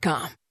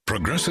DQ.com.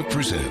 Progressive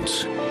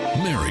presents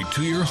Married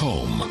to Your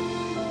Home.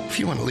 If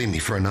you want to leave me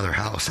for another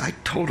house, I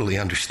totally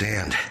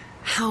understand.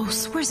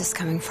 House? Where's this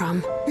coming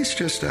from? It's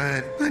just,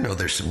 I know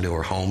there's some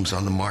newer homes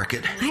on the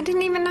market. I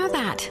didn't even know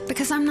that,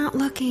 because I'm not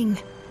looking.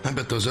 I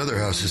bet those other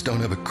houses don't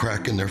have a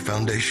crack in their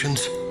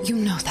foundations. You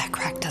know that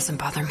crack doesn't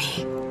bother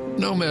me.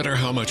 No matter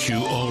how much you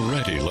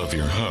already love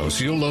your house,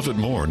 you'll love it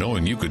more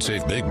knowing you could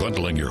save big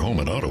bundling your home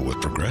and auto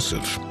with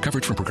Progressive.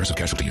 Coverage from Progressive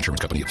Casualty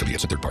Insurance Company,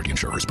 affiliates, and third-party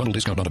insurers. Bundle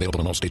discount not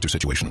available in all states or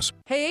situations.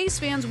 Hey, A's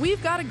fans,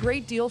 we've got a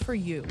great deal for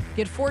you.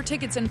 Get 4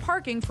 tickets and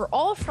parking for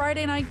all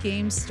Friday night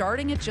games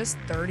starting at just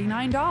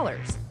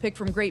 $39. Pick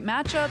from great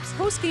matchups,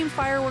 post-game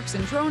fireworks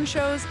and drone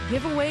shows,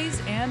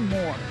 giveaways, and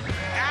more.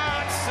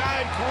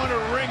 Outside corner,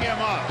 ring him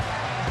up.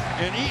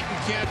 And Eaton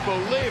can't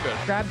believe it.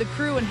 Grab the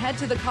crew and head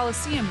to the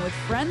Coliseum with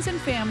friends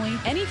and family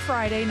any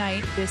Friday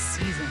night this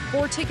season.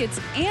 4 tickets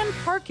and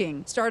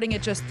parking starting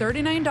at just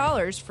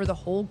 $39 for the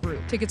whole group.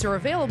 Tickets are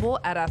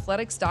available at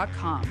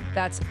athletics.com.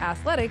 That's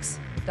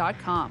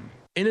athletics.com.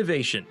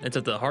 Innovation that's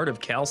at the heart of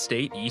Cal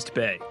State East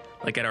Bay.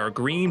 Like at our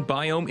Green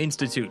Biome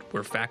Institute,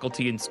 where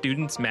faculty and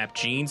students map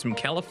genes from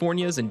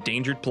California's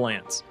endangered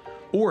plants.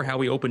 Or how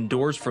we open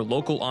doors for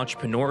local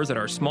entrepreneurs at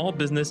our Small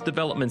Business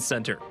Development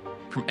Center.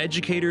 From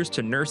educators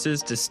to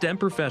nurses to STEM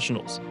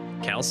professionals,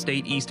 Cal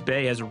State East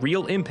Bay has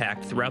real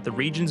impact throughout the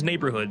region's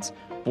neighborhoods,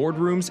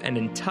 boardrooms, and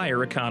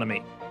entire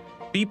economy.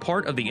 Be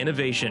part of the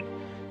innovation.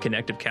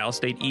 Connect with Cal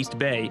State East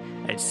Bay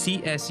at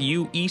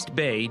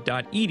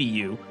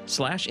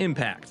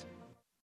csueastbay.edu/impact.